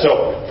next step.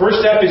 So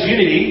first step is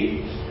unity.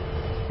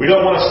 We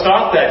don't want to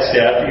stop that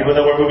step, even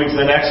though we're moving to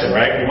the next one,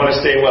 right? We want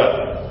to stay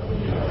what?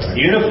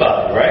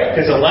 Unified, right?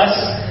 Because unless,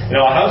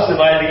 a house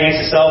divided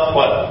against itself,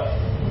 what?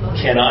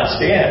 Cannot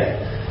stand.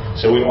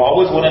 So we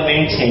always want to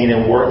maintain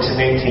and work to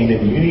maintain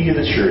the unity of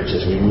the church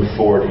as we move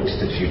forward into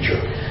the future.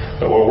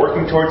 But we're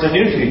working towards a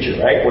new future,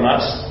 right? We're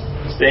not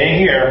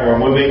staying here. We're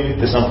moving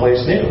to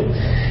someplace new.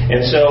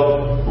 And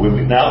so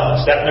now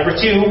step number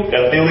 2,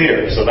 got a new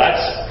leader. So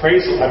that's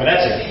praise.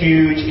 That's a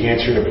huge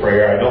answer to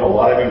prayer. I know a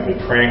lot of you have been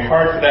praying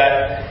hard for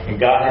that, and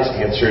God has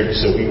answered.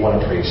 So we want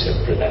to praise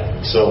Him for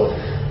that. So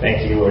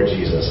thank you, Lord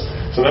Jesus.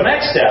 So the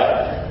next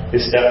step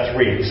is step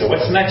 3. So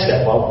what's the next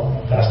step? Well,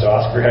 Pastor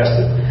Oscar has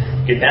to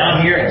get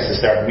down here, has to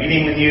start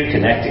meeting with you,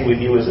 connecting with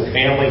you as a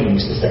family. He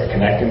needs to start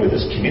connecting with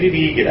his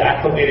community, get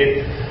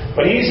acclimated.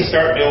 But he needs to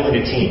start building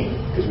a team,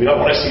 because we don't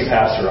want to see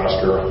Pastor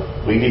Oscar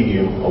leading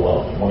you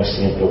alone. We want to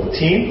see him build a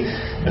team.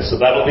 And so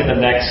that'll be the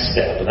next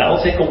step. And that'll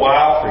take a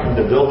while for him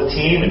to build a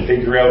team and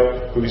figure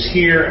out who's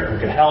here and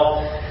who can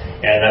help.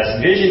 And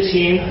that vision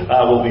team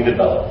will be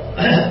developed.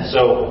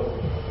 So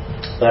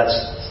that's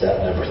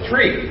step number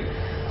 3.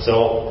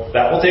 So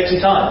that will take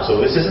some time. So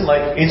this isn't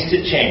like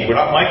instant change. We're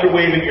not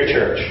microwaving your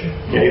church.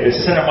 Okay? This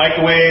isn't a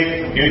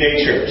microwave New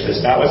Day church. That's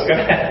not what's going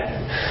to happen.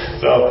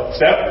 So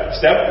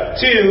step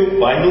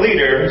 2, find the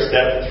leader.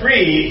 Step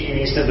 3, he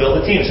needs to build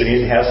a team. So he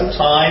needs to have some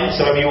time.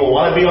 Some of you will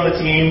want to be on the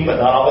team, but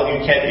not all of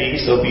you can be.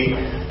 So be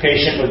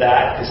patient with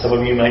that, because some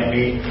of you might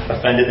be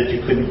offended that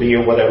you couldn't be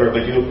or whatever.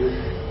 But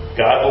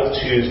God will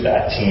choose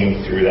that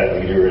team through that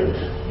leader, and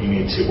you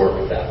need to work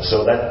with that.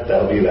 So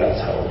that'll be that's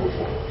how we'll move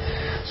forward.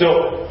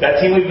 So that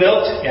team we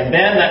built, and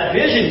then that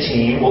vision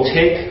team will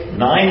take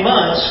 9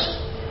 months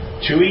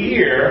to a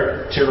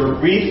year to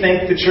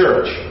rethink the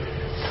church.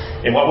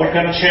 And what we're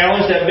going to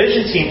challenge that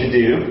vision team to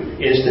do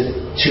is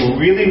to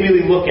really,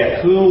 really look at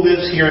who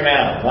lives here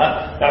now.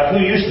 Not who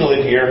used to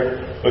live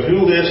here, but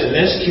who lives in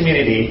this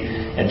community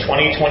in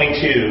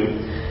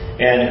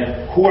 2022.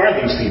 And who are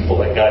these people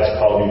that God's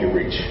called you to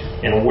reach?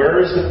 And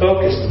where is the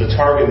focus, the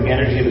target, the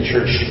energy of the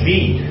church should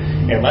be?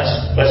 And let's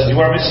do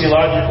our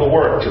missiological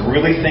work to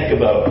really think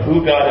about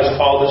who God has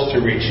called us to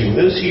reach, who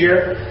lives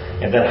here,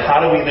 and then how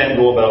do we then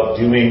go about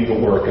doing the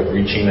work of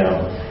reaching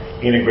them,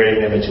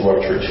 integrating them into our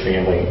church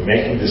family,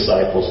 making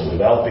disciples and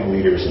developing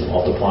leaders and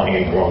multiplying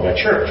and growing that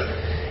church.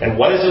 And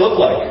what does it look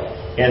like?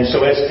 And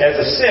so as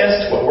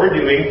Assist, what we're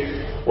doing,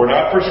 we're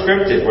not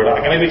prescriptive. We're not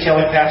going to be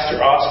telling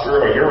Pastor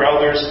Oscar or your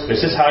elders,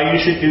 this is how you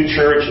should do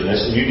church, and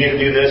you need to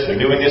do this. They're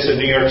doing this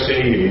in New York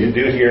City. You need to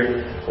do it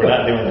here. We're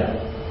not doing that.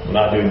 We're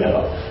not doing that at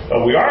all.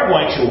 But we are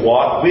going to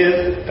walk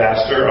with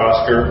Pastor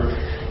Oscar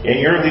in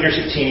your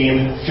leadership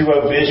team through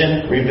a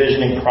vision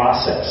revisioning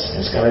process.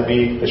 It's going to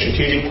be a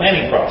strategic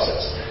planning process.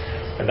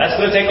 And that's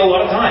going to take a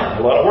lot of time,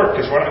 a lot of work,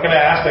 because we're not going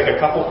to ask like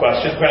a couple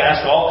questions. We're going to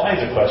ask all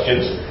kinds of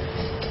questions.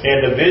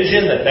 And the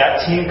vision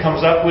that team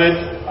comes up with,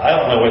 I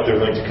don't know what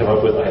they're going to come up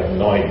with. I have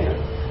no idea.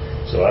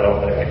 So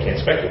I can't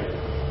speculate.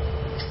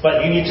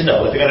 But you need to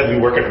know that they're going to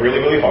be working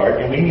really, really hard.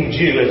 And we need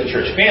you as a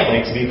church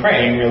family to be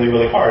praying really,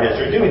 really hard as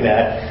they're doing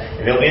that.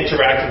 And they'll be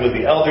interacting with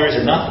the elders.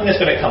 And nothing that's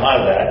going to come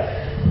out of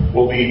that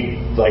will be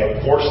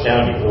like forced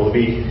down you. It will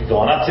be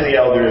going up to the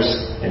elders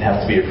and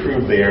have to be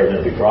approved there. And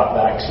then be brought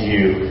back to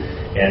you.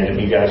 And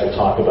you guys will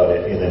talk about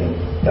it. And then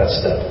that's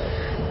step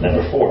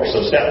number 4.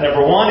 So step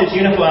number 1 is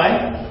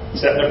unify.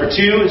 Step number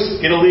 2 is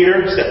get a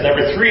leader. Step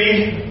number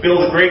 3,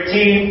 build a great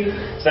team.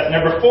 Step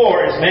number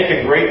 4 is make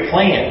a great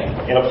plan.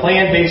 And a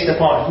plan based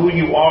upon who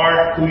you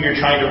are, who you're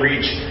trying to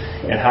reach,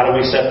 and how do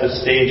we set the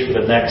stage for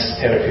the next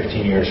 10 or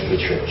 15 years for the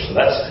church. So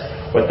that's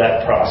what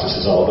that process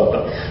is all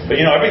about. But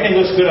everything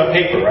looks good on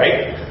paper,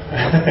 right?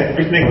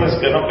 Everything looks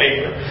good on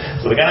paper.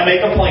 So they're going to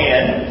make a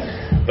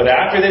plan. But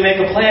after they make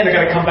a plan, they're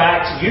going to come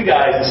back to you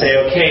guys and say,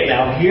 okay,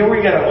 now here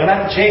we're going to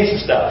have to change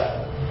some stuff.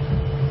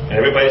 And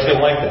everybody's going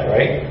to like that,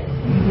 right?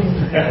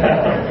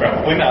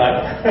 Probably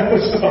not.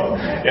 So,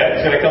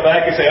 he's going to come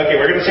back and say, okay,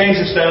 we're going to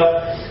change some stuff.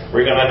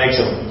 We're going to make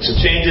some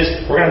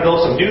changes. We're going to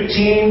build some new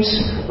teams.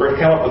 We're going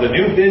to come up with a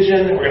new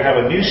vision. We're going to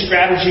have a new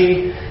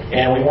strategy.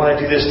 And we want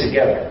to do this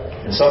together.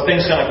 And some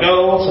things are going to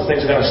go. Some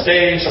things are going to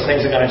stay. Some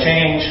things are going to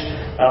change.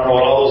 I don't know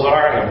what all those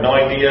are. I have no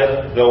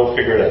idea. They'll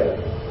figure it out.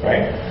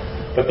 Right?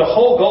 But the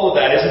whole goal of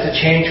that isn't to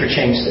change for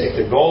change's sake.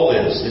 The goal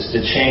is to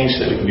change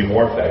so that we can be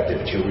more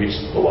effective to reach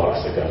the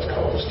lost that God's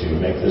called us to,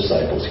 make the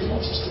disciples He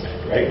wants us to make.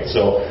 Right?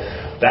 So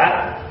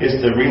that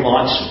is the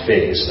relaunch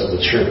phase of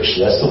the church.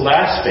 So that's the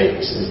last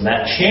phase. Is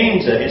that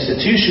change, that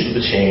institution of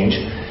the change,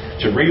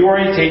 to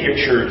reorientate your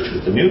church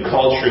with the new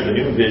culture, the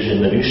new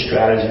vision, the new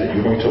strategy that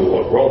you're going to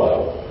roll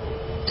out.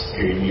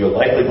 You're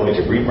likely going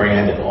to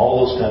rebrand and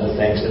all those kinds of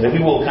things. And then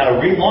we will kind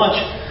of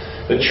relaunch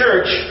the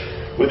church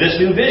with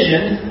this new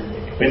vision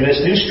and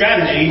this new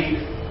strategy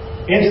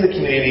into the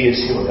community and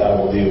see what God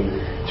will do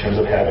in terms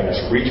of having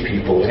us reach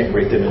people,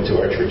 integrate them into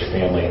our church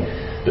family,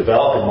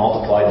 develop and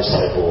multiply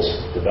disciples,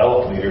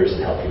 develop leaders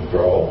and help you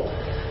grow,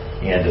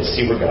 and to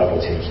see where God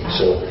will take you.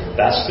 So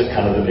that's the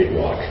kind of the big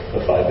rock,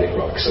 the 5 big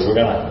rocks. So we're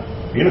going to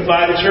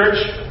unify the church,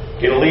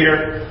 get a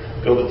leader,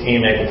 build a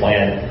team, make a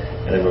plan,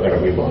 and then we're going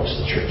to relaunch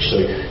the church.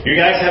 So you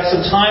guys have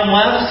some time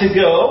left to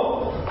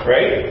go,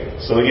 right?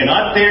 So you're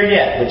not there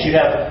yet, but you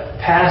have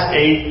passed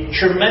a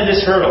tremendous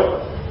hurdle.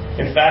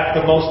 In fact,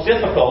 the most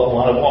difficult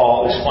one of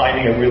all is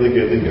finding a really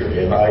good leader.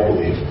 And I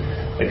believe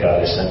that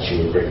God has sent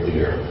you a great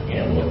leader,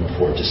 and I'm looking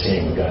forward to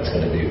seeing what God's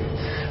going to do.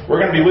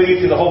 We're going to be with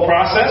you through the whole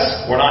process.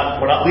 We're not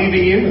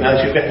leaving you. Now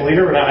that you've got the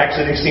leader, we're not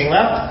exiting scene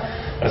left.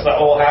 That's not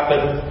what will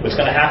happen. What's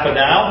going to happen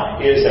now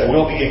is that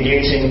we'll be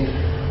engaging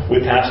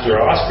with Pastor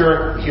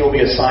Oscar. He'll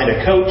be assigned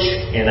a coach,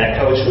 and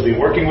that coach will be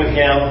working with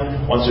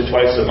him once or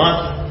twice a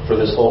month for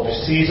this whole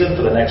season,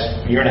 for the next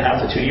 1.5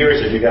 to 2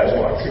 years as you guys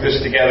walk through this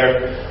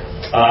together.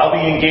 I'll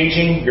be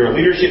engaging your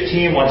leadership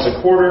team once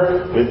a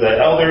quarter with the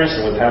elders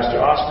and with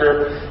Pastor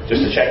Oscar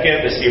just to check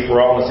in to see if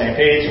we're all on the same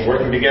page and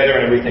working together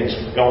and everything's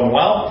going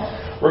well.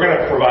 We're going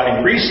to be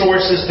providing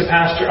resources to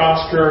Pastor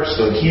Oscar,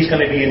 so he's going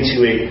to be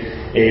into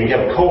we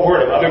have a cohort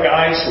of other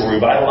guys who are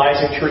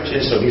revitalizing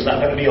churches, so he's not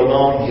going to be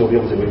alone. He'll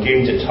be able to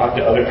engage and talk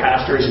to other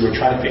pastors who are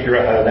trying to figure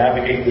out how to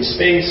navigate this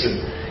space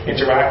and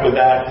interact with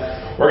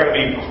that. We're going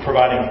to be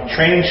providing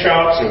training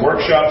shops and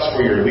workshops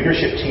for your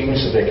leadership team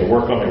so they can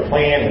work on their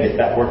plan and get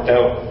that worked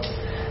out.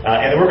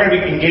 And then we're going to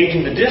be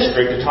engaging the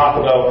district to talk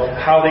about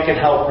how they can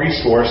help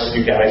resource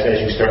you guys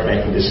as you start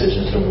making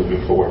decisions and moving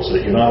forward, so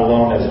that you're not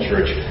alone as a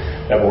church,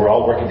 that we're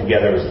all working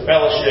together as a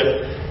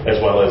fellowship, as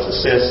well as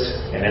assist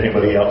and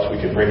anybody else we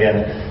can bring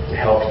in to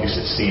help you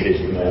succeed as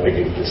you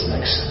navigate this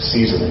next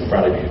season in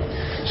front of you.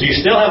 So you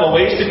still have a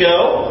ways to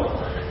go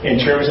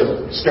in terms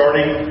of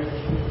starting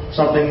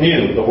something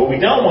new. But what we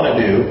don't want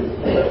to do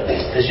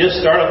is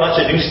just start a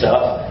bunch of new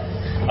stuff.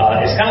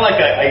 It's kind of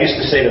like I used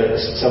to say to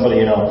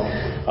somebody, if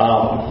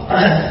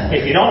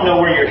you don't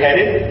know where you're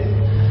headed,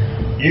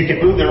 you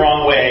can move the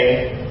wrong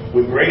way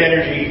with great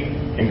energy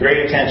and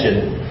great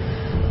intention,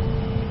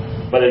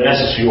 but it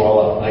messes you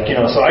all up.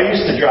 So I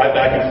used to drive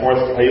back and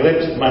forth.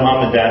 My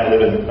mom and dad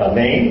live in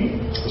Maine.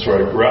 That's where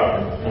I grew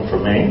up. I'm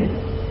from Maine.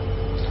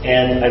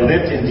 And I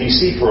lived in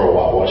D.C. for a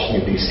while,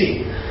 Washington,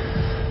 D.C.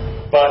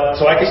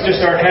 So I could just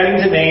start heading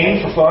to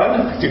Maine for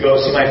fun, to go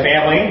see my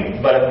family,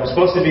 but if I'm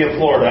supposed to be in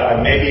Florida, I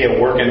may be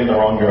working in the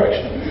wrong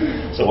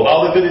direction. So with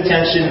all the good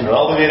intention and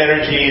all the good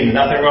energy, and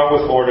nothing wrong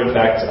with Florida, in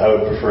fact, I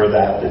would prefer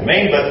that than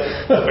Maine, but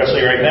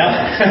especially right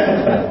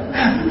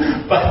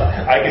now. But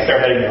I can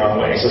start heading the wrong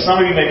way. So some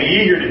of you may be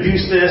eager to do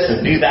this and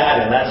do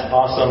that, and that's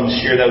awesome.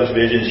 Share those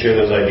visions, share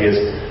those ideas.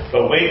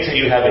 But wait till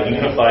you have a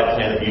unified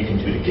plan that you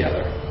can do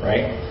together,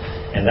 right?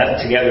 And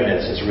that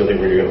togetherness is really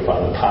where you're going to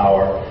find the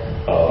power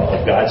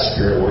of God's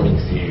Spirit working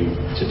through you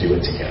to do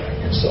it together.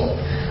 And so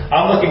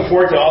I'm looking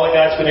forward to all that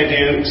God's going to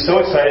do. So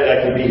excited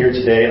I can be here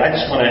today. And I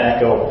just want to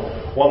echo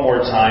one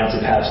more time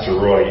to Pastor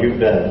Roy. You've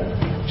been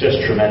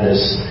just tremendous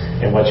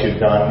in what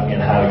you've done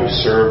and how you've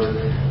served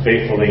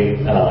faithfully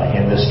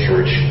in this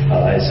church.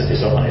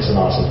 It's an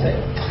awesome thing.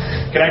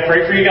 Can I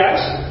pray for you guys?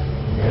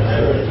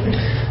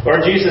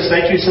 Lord Jesus,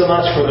 thank you so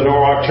much for the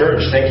Norwalk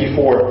Church. Thank you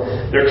for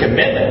their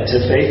commitment to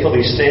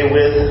faithfully stay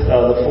with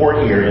the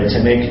fort here and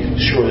to make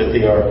sure that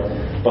they are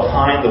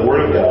behind the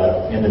Word of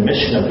God and the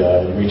mission of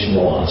God in reaching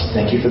the lost.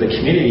 Thank you for the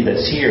community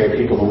that's here,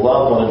 people who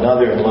love one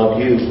another and love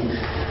you.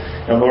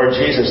 And Lord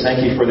Jesus,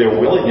 thank you for their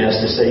willingness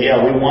to say, yeah,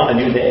 we want a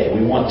new day.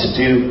 We want to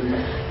do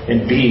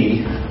and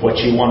be what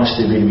you want us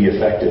to be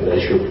effective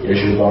as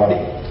your body.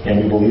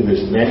 And we believe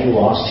there's many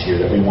lost here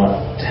that we want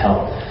to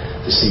help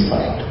to see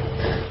found.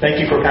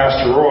 Thank you for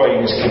Pastor Roy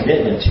and his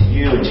commitment to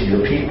you and to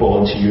your people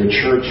and to your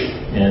church.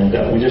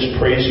 And we just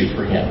praise you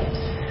for him.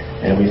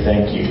 And we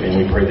thank you, and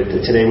we pray that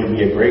today would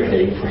be a great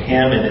day for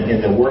him and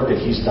in the work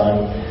that he's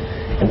done,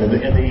 and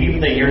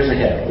even the years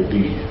ahead would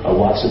be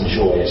lots of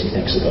joy as he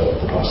thinks about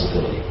the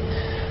possibility.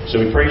 So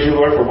we praise you,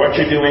 Lord, for what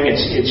you're doing.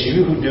 It's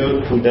you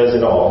who does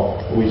it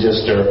all. We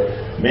just are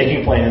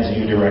making plans,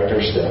 and you direct our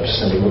steps,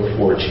 and we look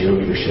forward to your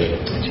leadership.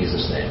 In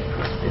Jesus' name,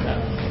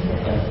 amen.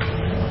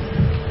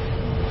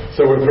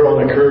 So we're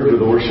throwing a curve to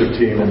the worship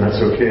team, and that's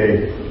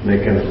okay.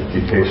 They can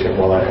be patient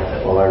while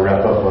I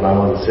wrap up what I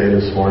want to say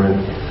this morning.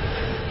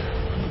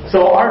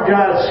 So our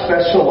God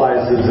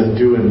specializes in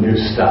doing new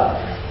stuff.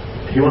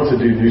 He wants to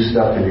do new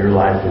stuff in your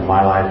life, in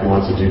my life. He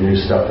wants to do new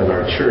stuff in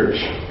our church.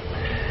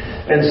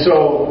 And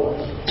so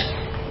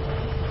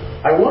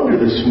I wonder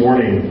this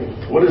morning,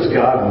 what does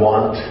God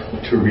want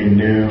to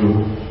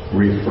renew,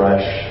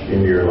 refresh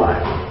in your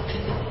life?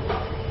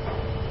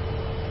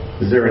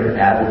 Is there an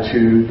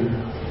attitude,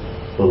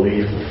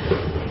 belief?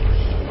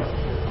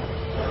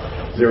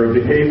 Is there a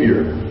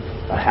behavior,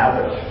 a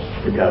habit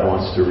that God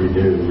wants to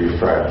renew,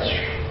 refresh?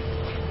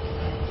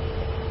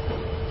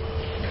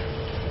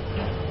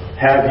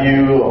 Have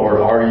you or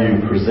are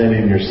you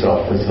presenting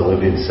yourself as a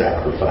living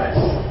sacrifice?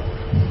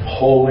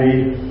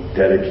 Holy,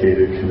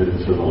 dedicated,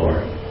 committed to the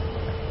Lord.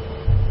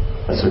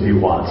 That's what He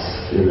wants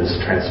in this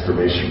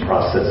transformation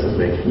process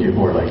of making you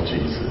more like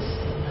Jesus.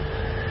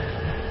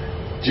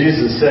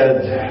 Jesus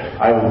said,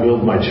 I will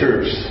build my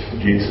church.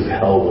 The gates of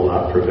hell will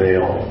not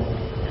prevail.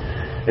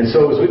 And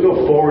so as we go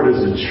forward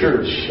as a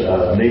church,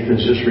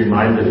 Nathan's just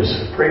reminded us,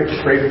 pray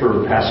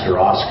for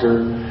Pastor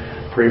Oscar.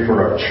 Pray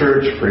for our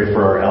church. Pray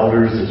for our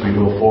elders as we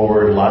go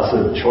forward. Lots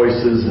of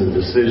choices and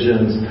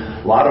decisions.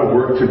 A lot of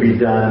work to be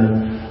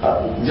done.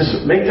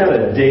 Just make that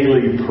a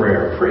daily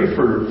prayer. Pray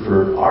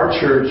for our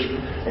church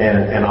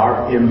and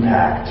our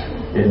impact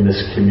in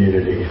this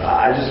community.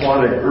 I just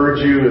want to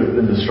urge you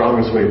in the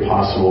strongest way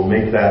possible.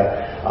 Make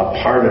that a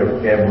part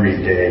of every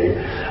day.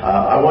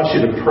 I want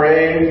you to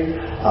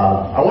pray.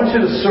 I want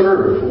you to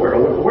serve.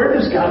 Where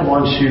does God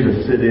want you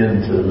to fit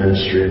into the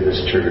ministry of this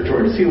church?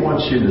 Where does He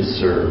want you to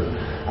serve?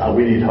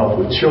 We need help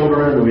with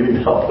children. We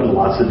need help in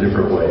lots of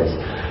different ways.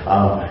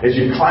 As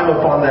you climb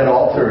up on that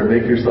altar and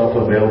make yourself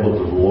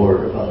available to the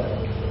Lord,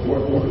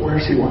 where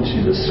does He want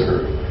you to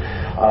serve?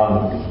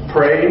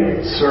 Pray,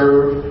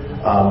 serve,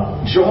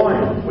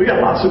 join. We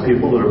got lots of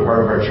people that are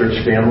part of our church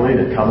family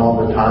that come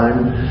all the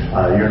time.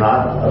 You're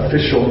not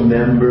official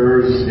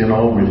members.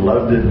 We'd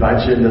love to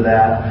invite you into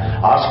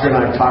that. Oscar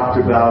and I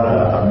talked about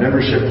a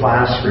membership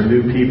class for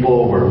new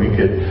people where we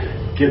could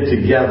get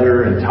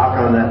together and talk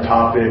on that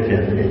topic,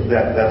 and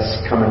that's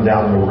coming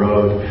down the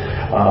road.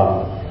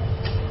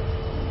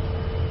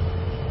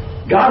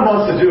 God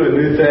wants to do a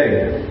new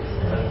thing.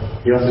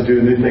 He wants to do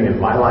a new thing in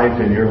my life,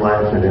 in your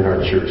life, and in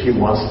our church. He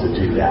wants to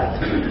do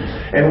that.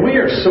 And we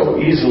are so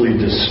easily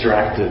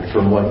distracted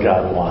from what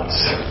God wants,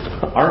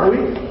 aren't we?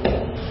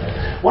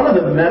 One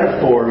of the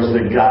metaphors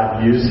that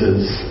God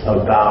uses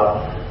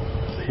about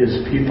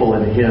His people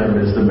and Him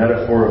is the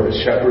metaphor of a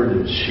shepherd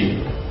and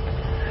sheep.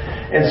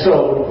 And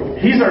so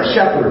He's our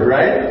shepherd,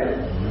 right?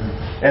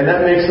 And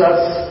that makes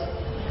us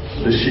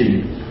the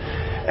sheep.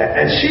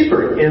 And sheep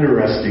are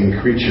interesting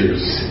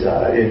creatures.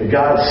 In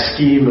God's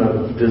scheme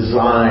of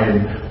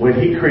design, when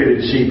He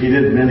created sheep, He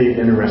did many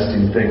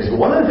interesting things.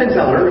 But one of the things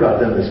I learned about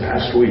them this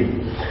past week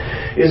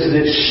is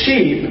that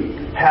sheep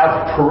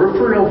have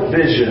peripheral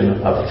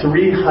vision of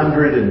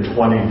 320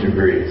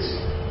 degrees.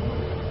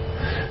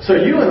 So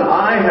you and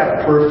I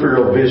have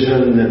peripheral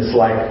vision that's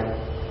like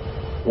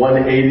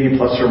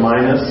 180 plus or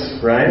minus,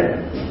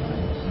 right?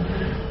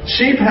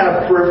 Sheep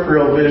have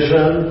peripheral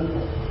vision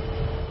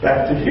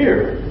back to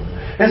here.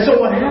 And so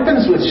what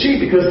happens with sheep,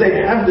 because they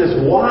have this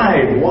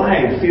wide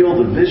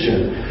field of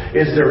vision,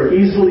 is they're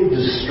easily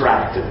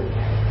distracted.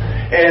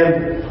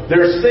 And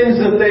there's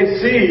things that they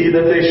see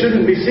that they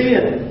shouldn't be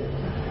seeing.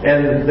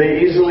 And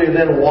they easily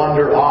then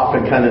wander off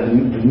and kind of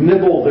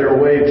nibble their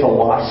way to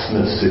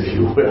lostness, if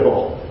you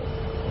will.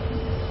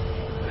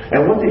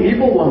 And what the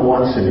evil one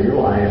wants in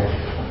your life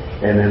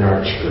and in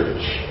our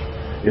church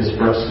is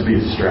for us to be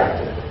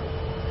distracted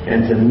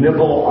and to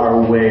nibble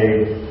our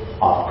way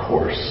off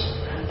course,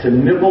 to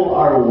nibble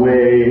our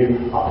way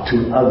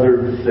to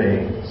other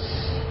things.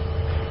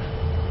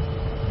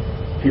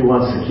 He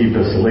wants to keep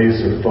us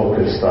laser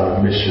focused on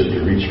a mission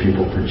to reach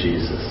people for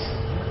Jesus.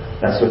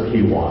 That's what He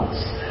wants.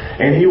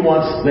 And He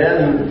wants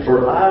then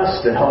for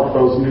us to help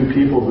those new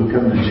people who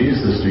come to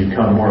Jesus to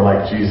become more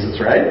like Jesus,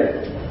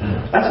 right?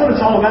 That's what it's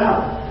all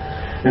about.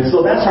 And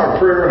so that's our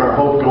prayer and our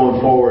hope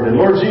going forward.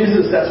 And Lord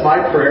Jesus, that's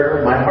my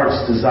prayer, my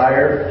heart's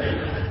desire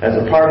as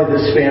a part of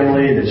this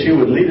family, that You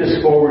would lead us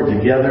forward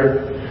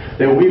together,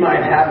 that we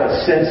might have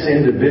a sense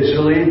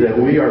individually that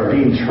we are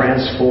being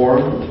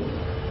transformed.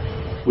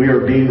 We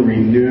are being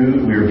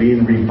renewed. We are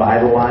being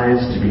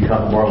revitalized to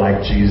become more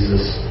like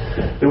Jesus.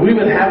 That we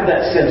would have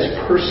that sense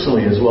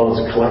personally as well as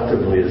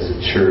collectively as a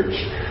church.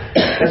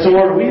 And so,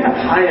 Lord, we have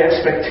high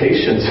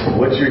expectations of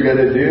what You're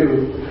going to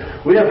do.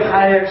 We have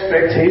high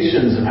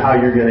expectations of how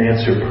You're going to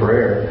answer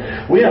prayer.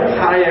 We have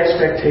high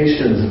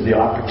expectations of the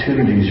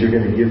opportunities You're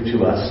going to give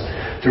to us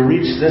to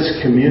reach this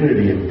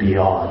community and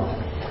beyond.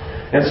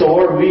 And so,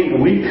 Lord,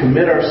 we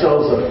commit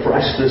ourselves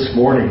afresh this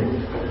morning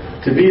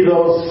to be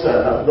those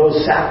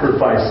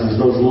sacrifices,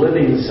 those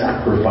living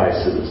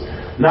sacrifices,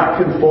 not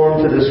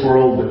conformed to this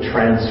world, but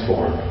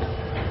transformed.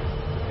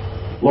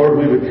 Lord,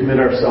 we would commit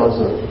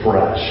ourselves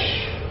afresh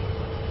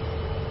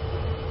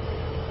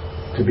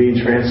to being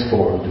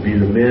transformed, to be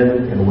the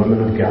men and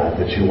women of God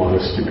that You want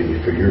us to be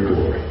for Your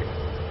glory.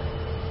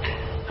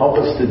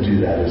 Help us to do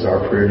that as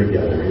our prayer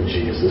together in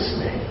Jesus'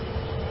 name.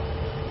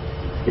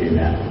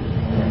 Amen.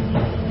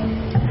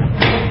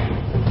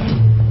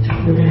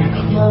 We're going to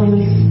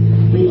close.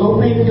 We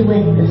opened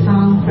with the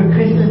song for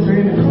Christmas.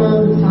 We're going to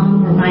close the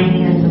song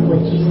reminding us of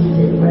what Jesus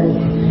did for us.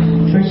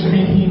 1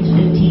 Corinthians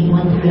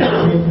 15:1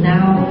 says,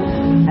 "Now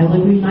I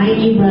would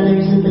remind you,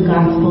 brothers, of the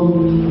gospel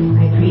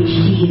I preached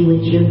to you,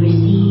 which you have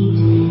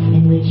received,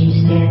 in which you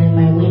stand, and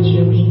by which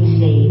you are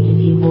being saved, if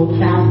you hold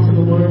fast to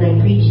the word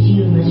I preached to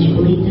you, unless you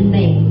believed in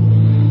vain.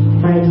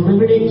 For I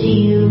delivered it to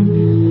you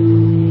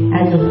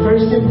as of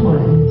first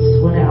importance,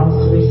 what I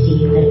also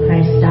received, that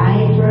Christ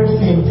died for our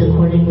sins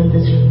according to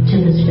the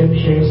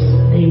Scriptures,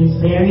 that He was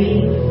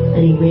buried, that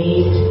He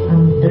raised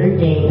on the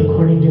third day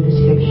according to the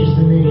Scriptures,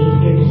 and that He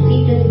appeared to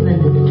Cephas, and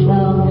then to the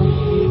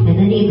 12, and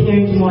then He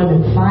appeared to more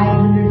than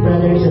 500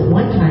 brothers at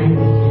one time,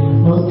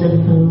 most of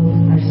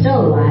whom are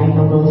still alive,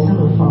 although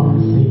some have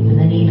fallen asleep.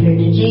 And then He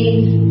appeared to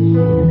James,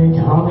 and then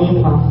to all the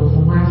apostles,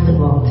 and last of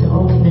all, to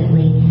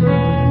ultimately,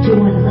 to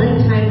one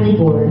untimely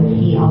born,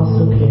 He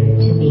also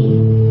appeared to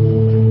me."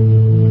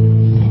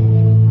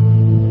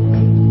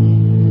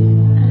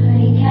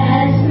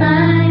 Cast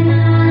my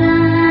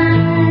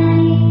mind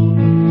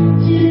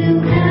to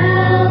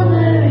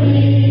Calvary,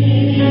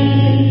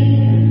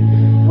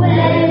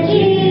 where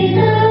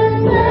Jesus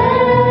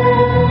bled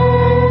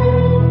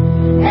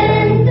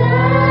and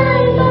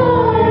died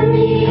for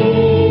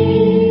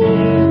me.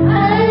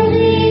 I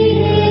see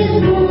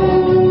His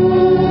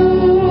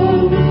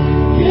wounds,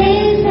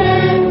 His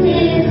hands,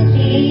 His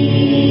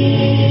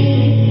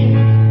feet.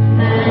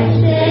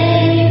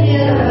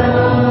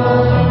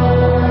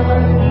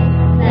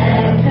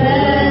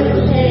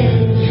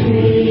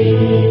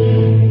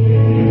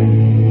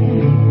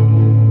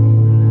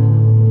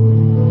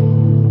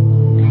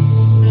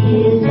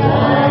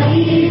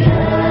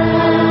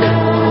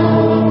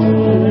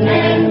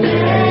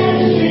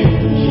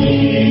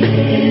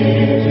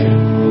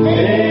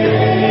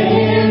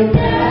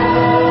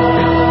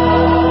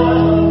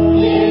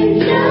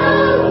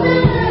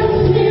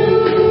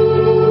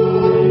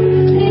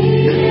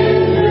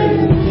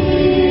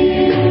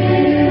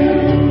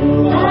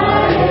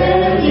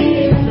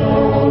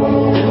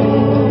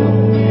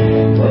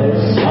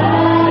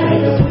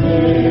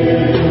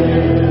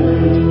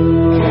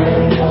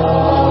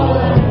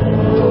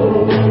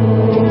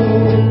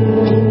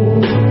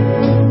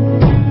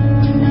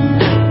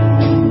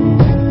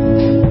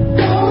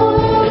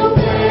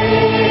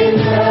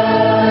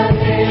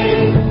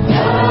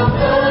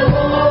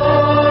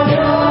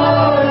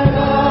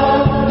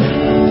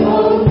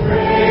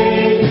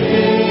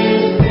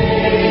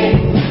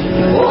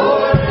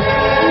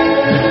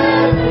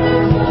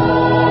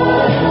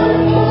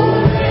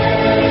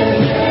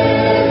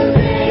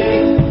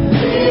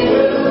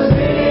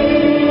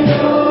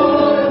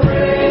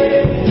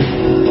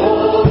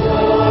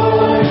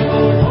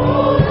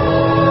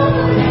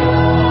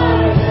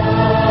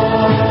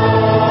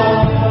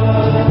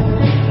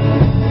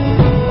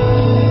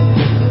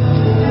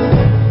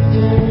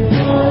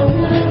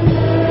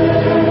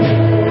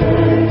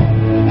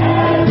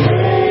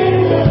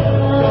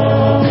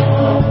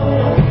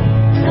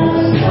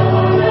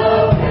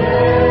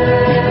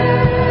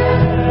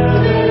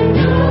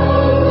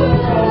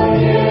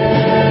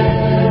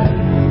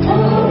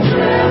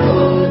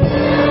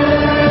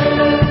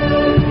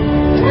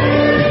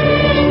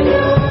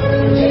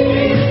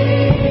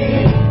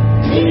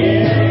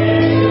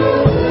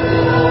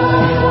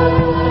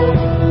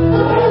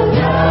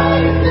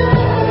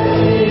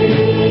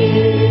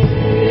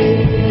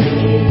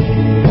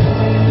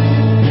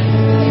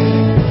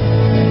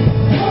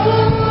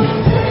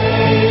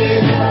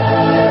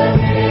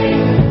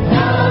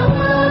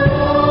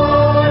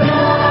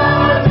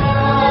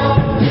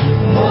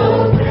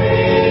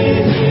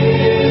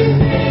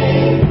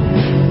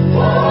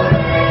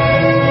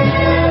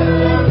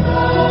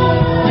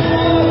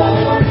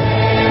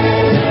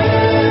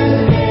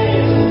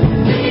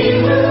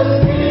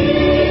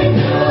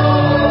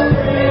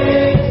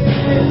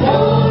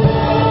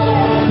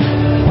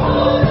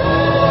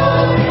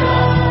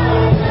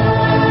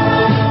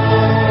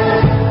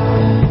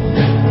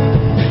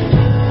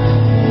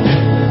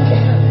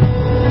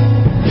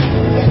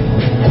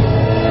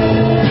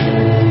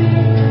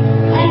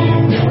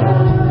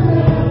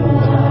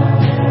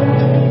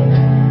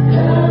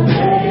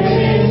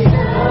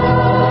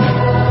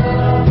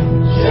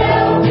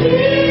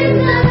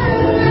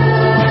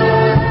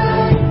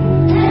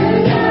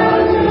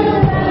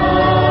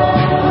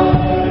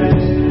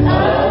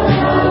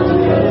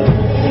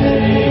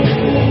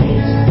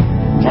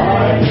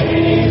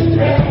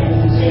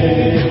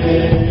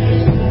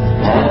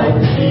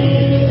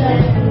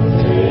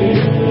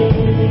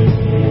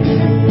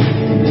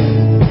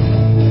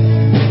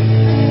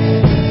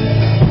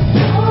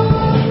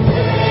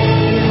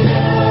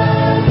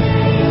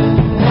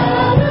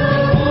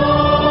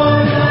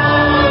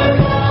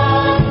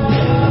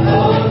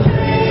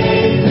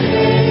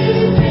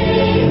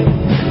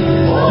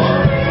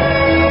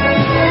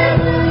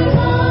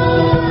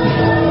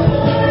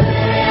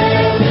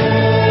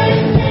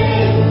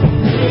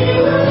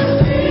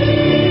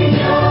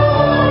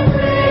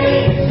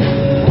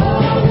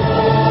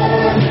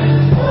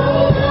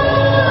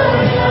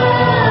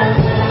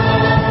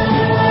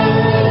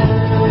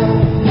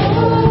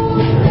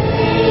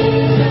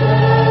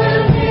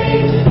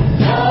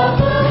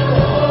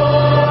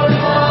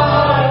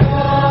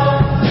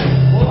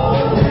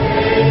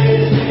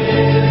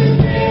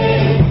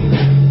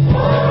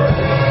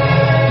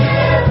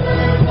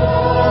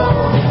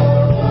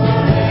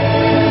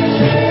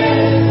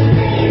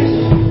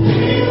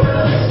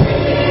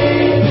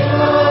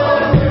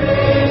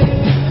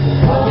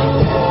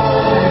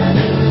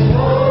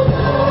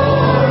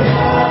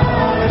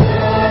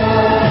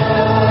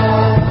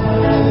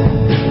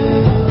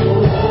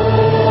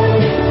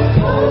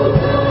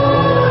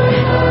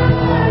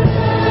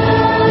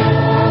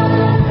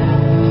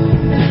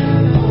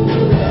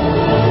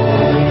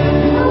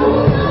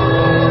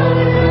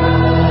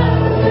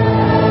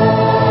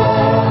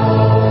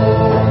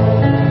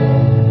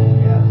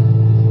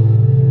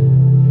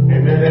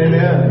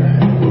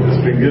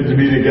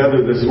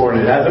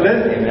 morning, hasn't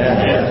it?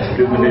 Amen.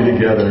 Good to be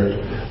together.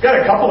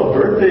 Got a couple of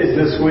birthdays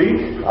this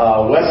week.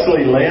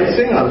 Wesley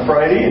Lansing on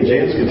Friday and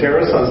James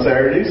Gutierrez on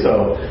Saturday.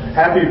 So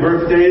happy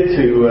birthday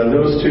to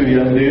those two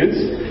young dudes.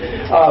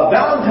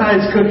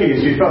 Valentine's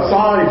cookies. If you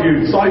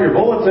saw your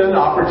bulletin,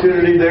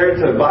 opportunity there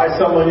to buy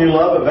someone you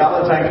love a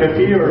Valentine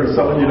cookie, or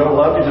someone you don't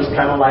love, you just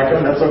kind of like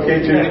them. That's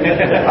okay too.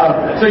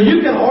 So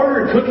you can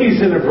order cookies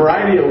in a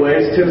variety of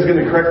ways. Tim's going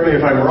to correct me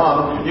if I'm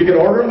wrong. You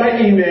can order them by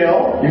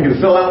email. You can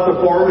fill out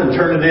the form and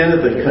turn it in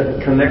at the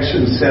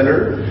Connection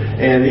Center.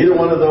 And either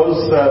one of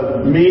those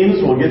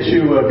means will get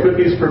you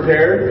cookies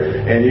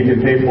prepared, and you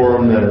can pay for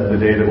them the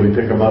day that we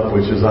pick them up,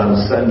 which is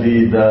on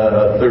Sunday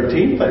the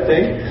 13th, I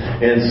think.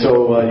 And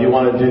so you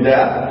want to do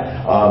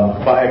that.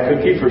 Buy a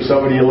cookie for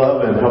somebody you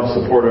love and help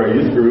support our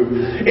youth group.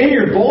 In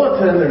your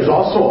bulletin, there's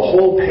also a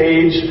whole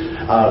page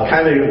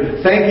kind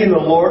of thanking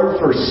the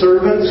Lord for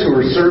servants who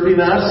are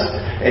serving us.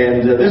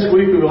 And this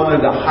week we wanted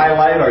to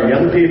highlight our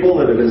young people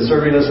that have been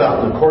serving us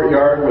out in the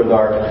courtyard with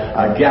our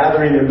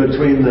gathering in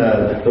between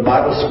the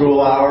Bible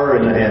school hour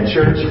and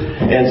church.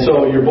 And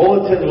so your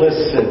bulletin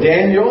lists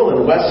Daniel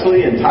and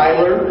Wesley and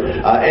Tyler,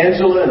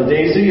 Angela and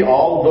Daisy,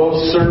 all those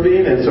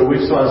serving. And so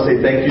we just want to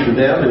say thank you to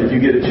them. And if you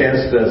get a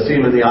chance to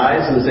see them in the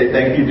eyes and say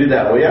thank you, do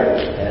that, will you?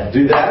 Yeah.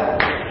 Do that.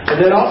 And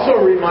then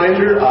also a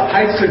reminder,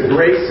 Heights of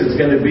Grace is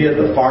going to be at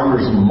the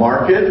Farmers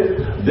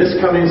Market this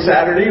coming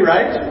Saturday,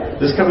 right?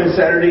 This coming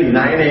Saturday, 9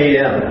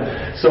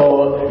 a.m.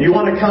 So you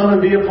want to come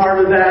and be a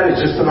part of that. It's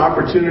just an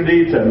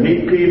opportunity to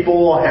meet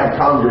people, have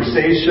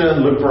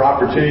conversation, look for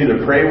opportunity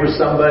to pray with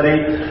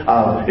somebody.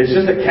 It's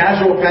just a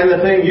casual kind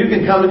of thing. You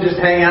can come and just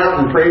hang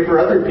out and pray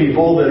for other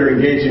people that are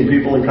engaging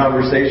people in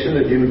conversation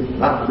if you're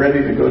not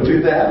ready to go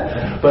do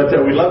that. But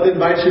we'd love to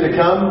invite you to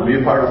come, be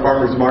a part of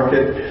Farmers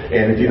Market.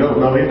 And if you don't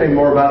know anything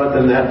more about it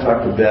than that,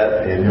 talk to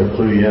Bet and he'll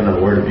clue you in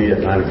on where to be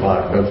at 9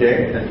 o'clock.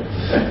 Okay?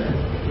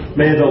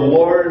 May the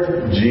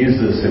Lord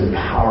Jesus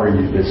empower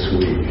you this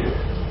week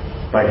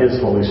by His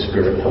Holy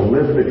Spirit to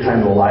live the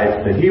kind of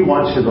life that He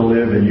wants you to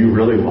live and you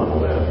really want to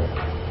live.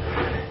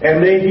 And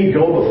may He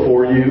go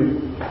before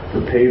you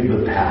to pave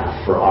the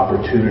path for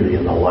opportunity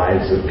in the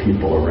lives of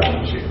people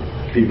around you.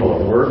 People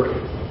at work,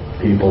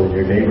 people in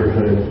your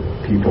neighborhood,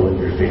 people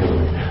in your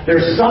family.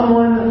 There's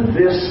someone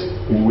this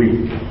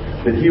week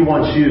that He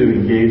wants you to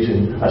engage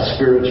in a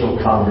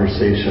spiritual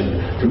conversation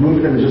to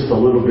move them just a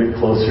little bit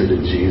closer to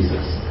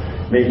Jesus.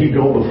 May He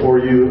go before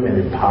you and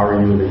empower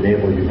you and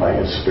enable you by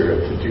His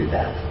Spirit to do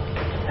that.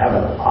 Have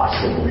an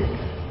awesome week.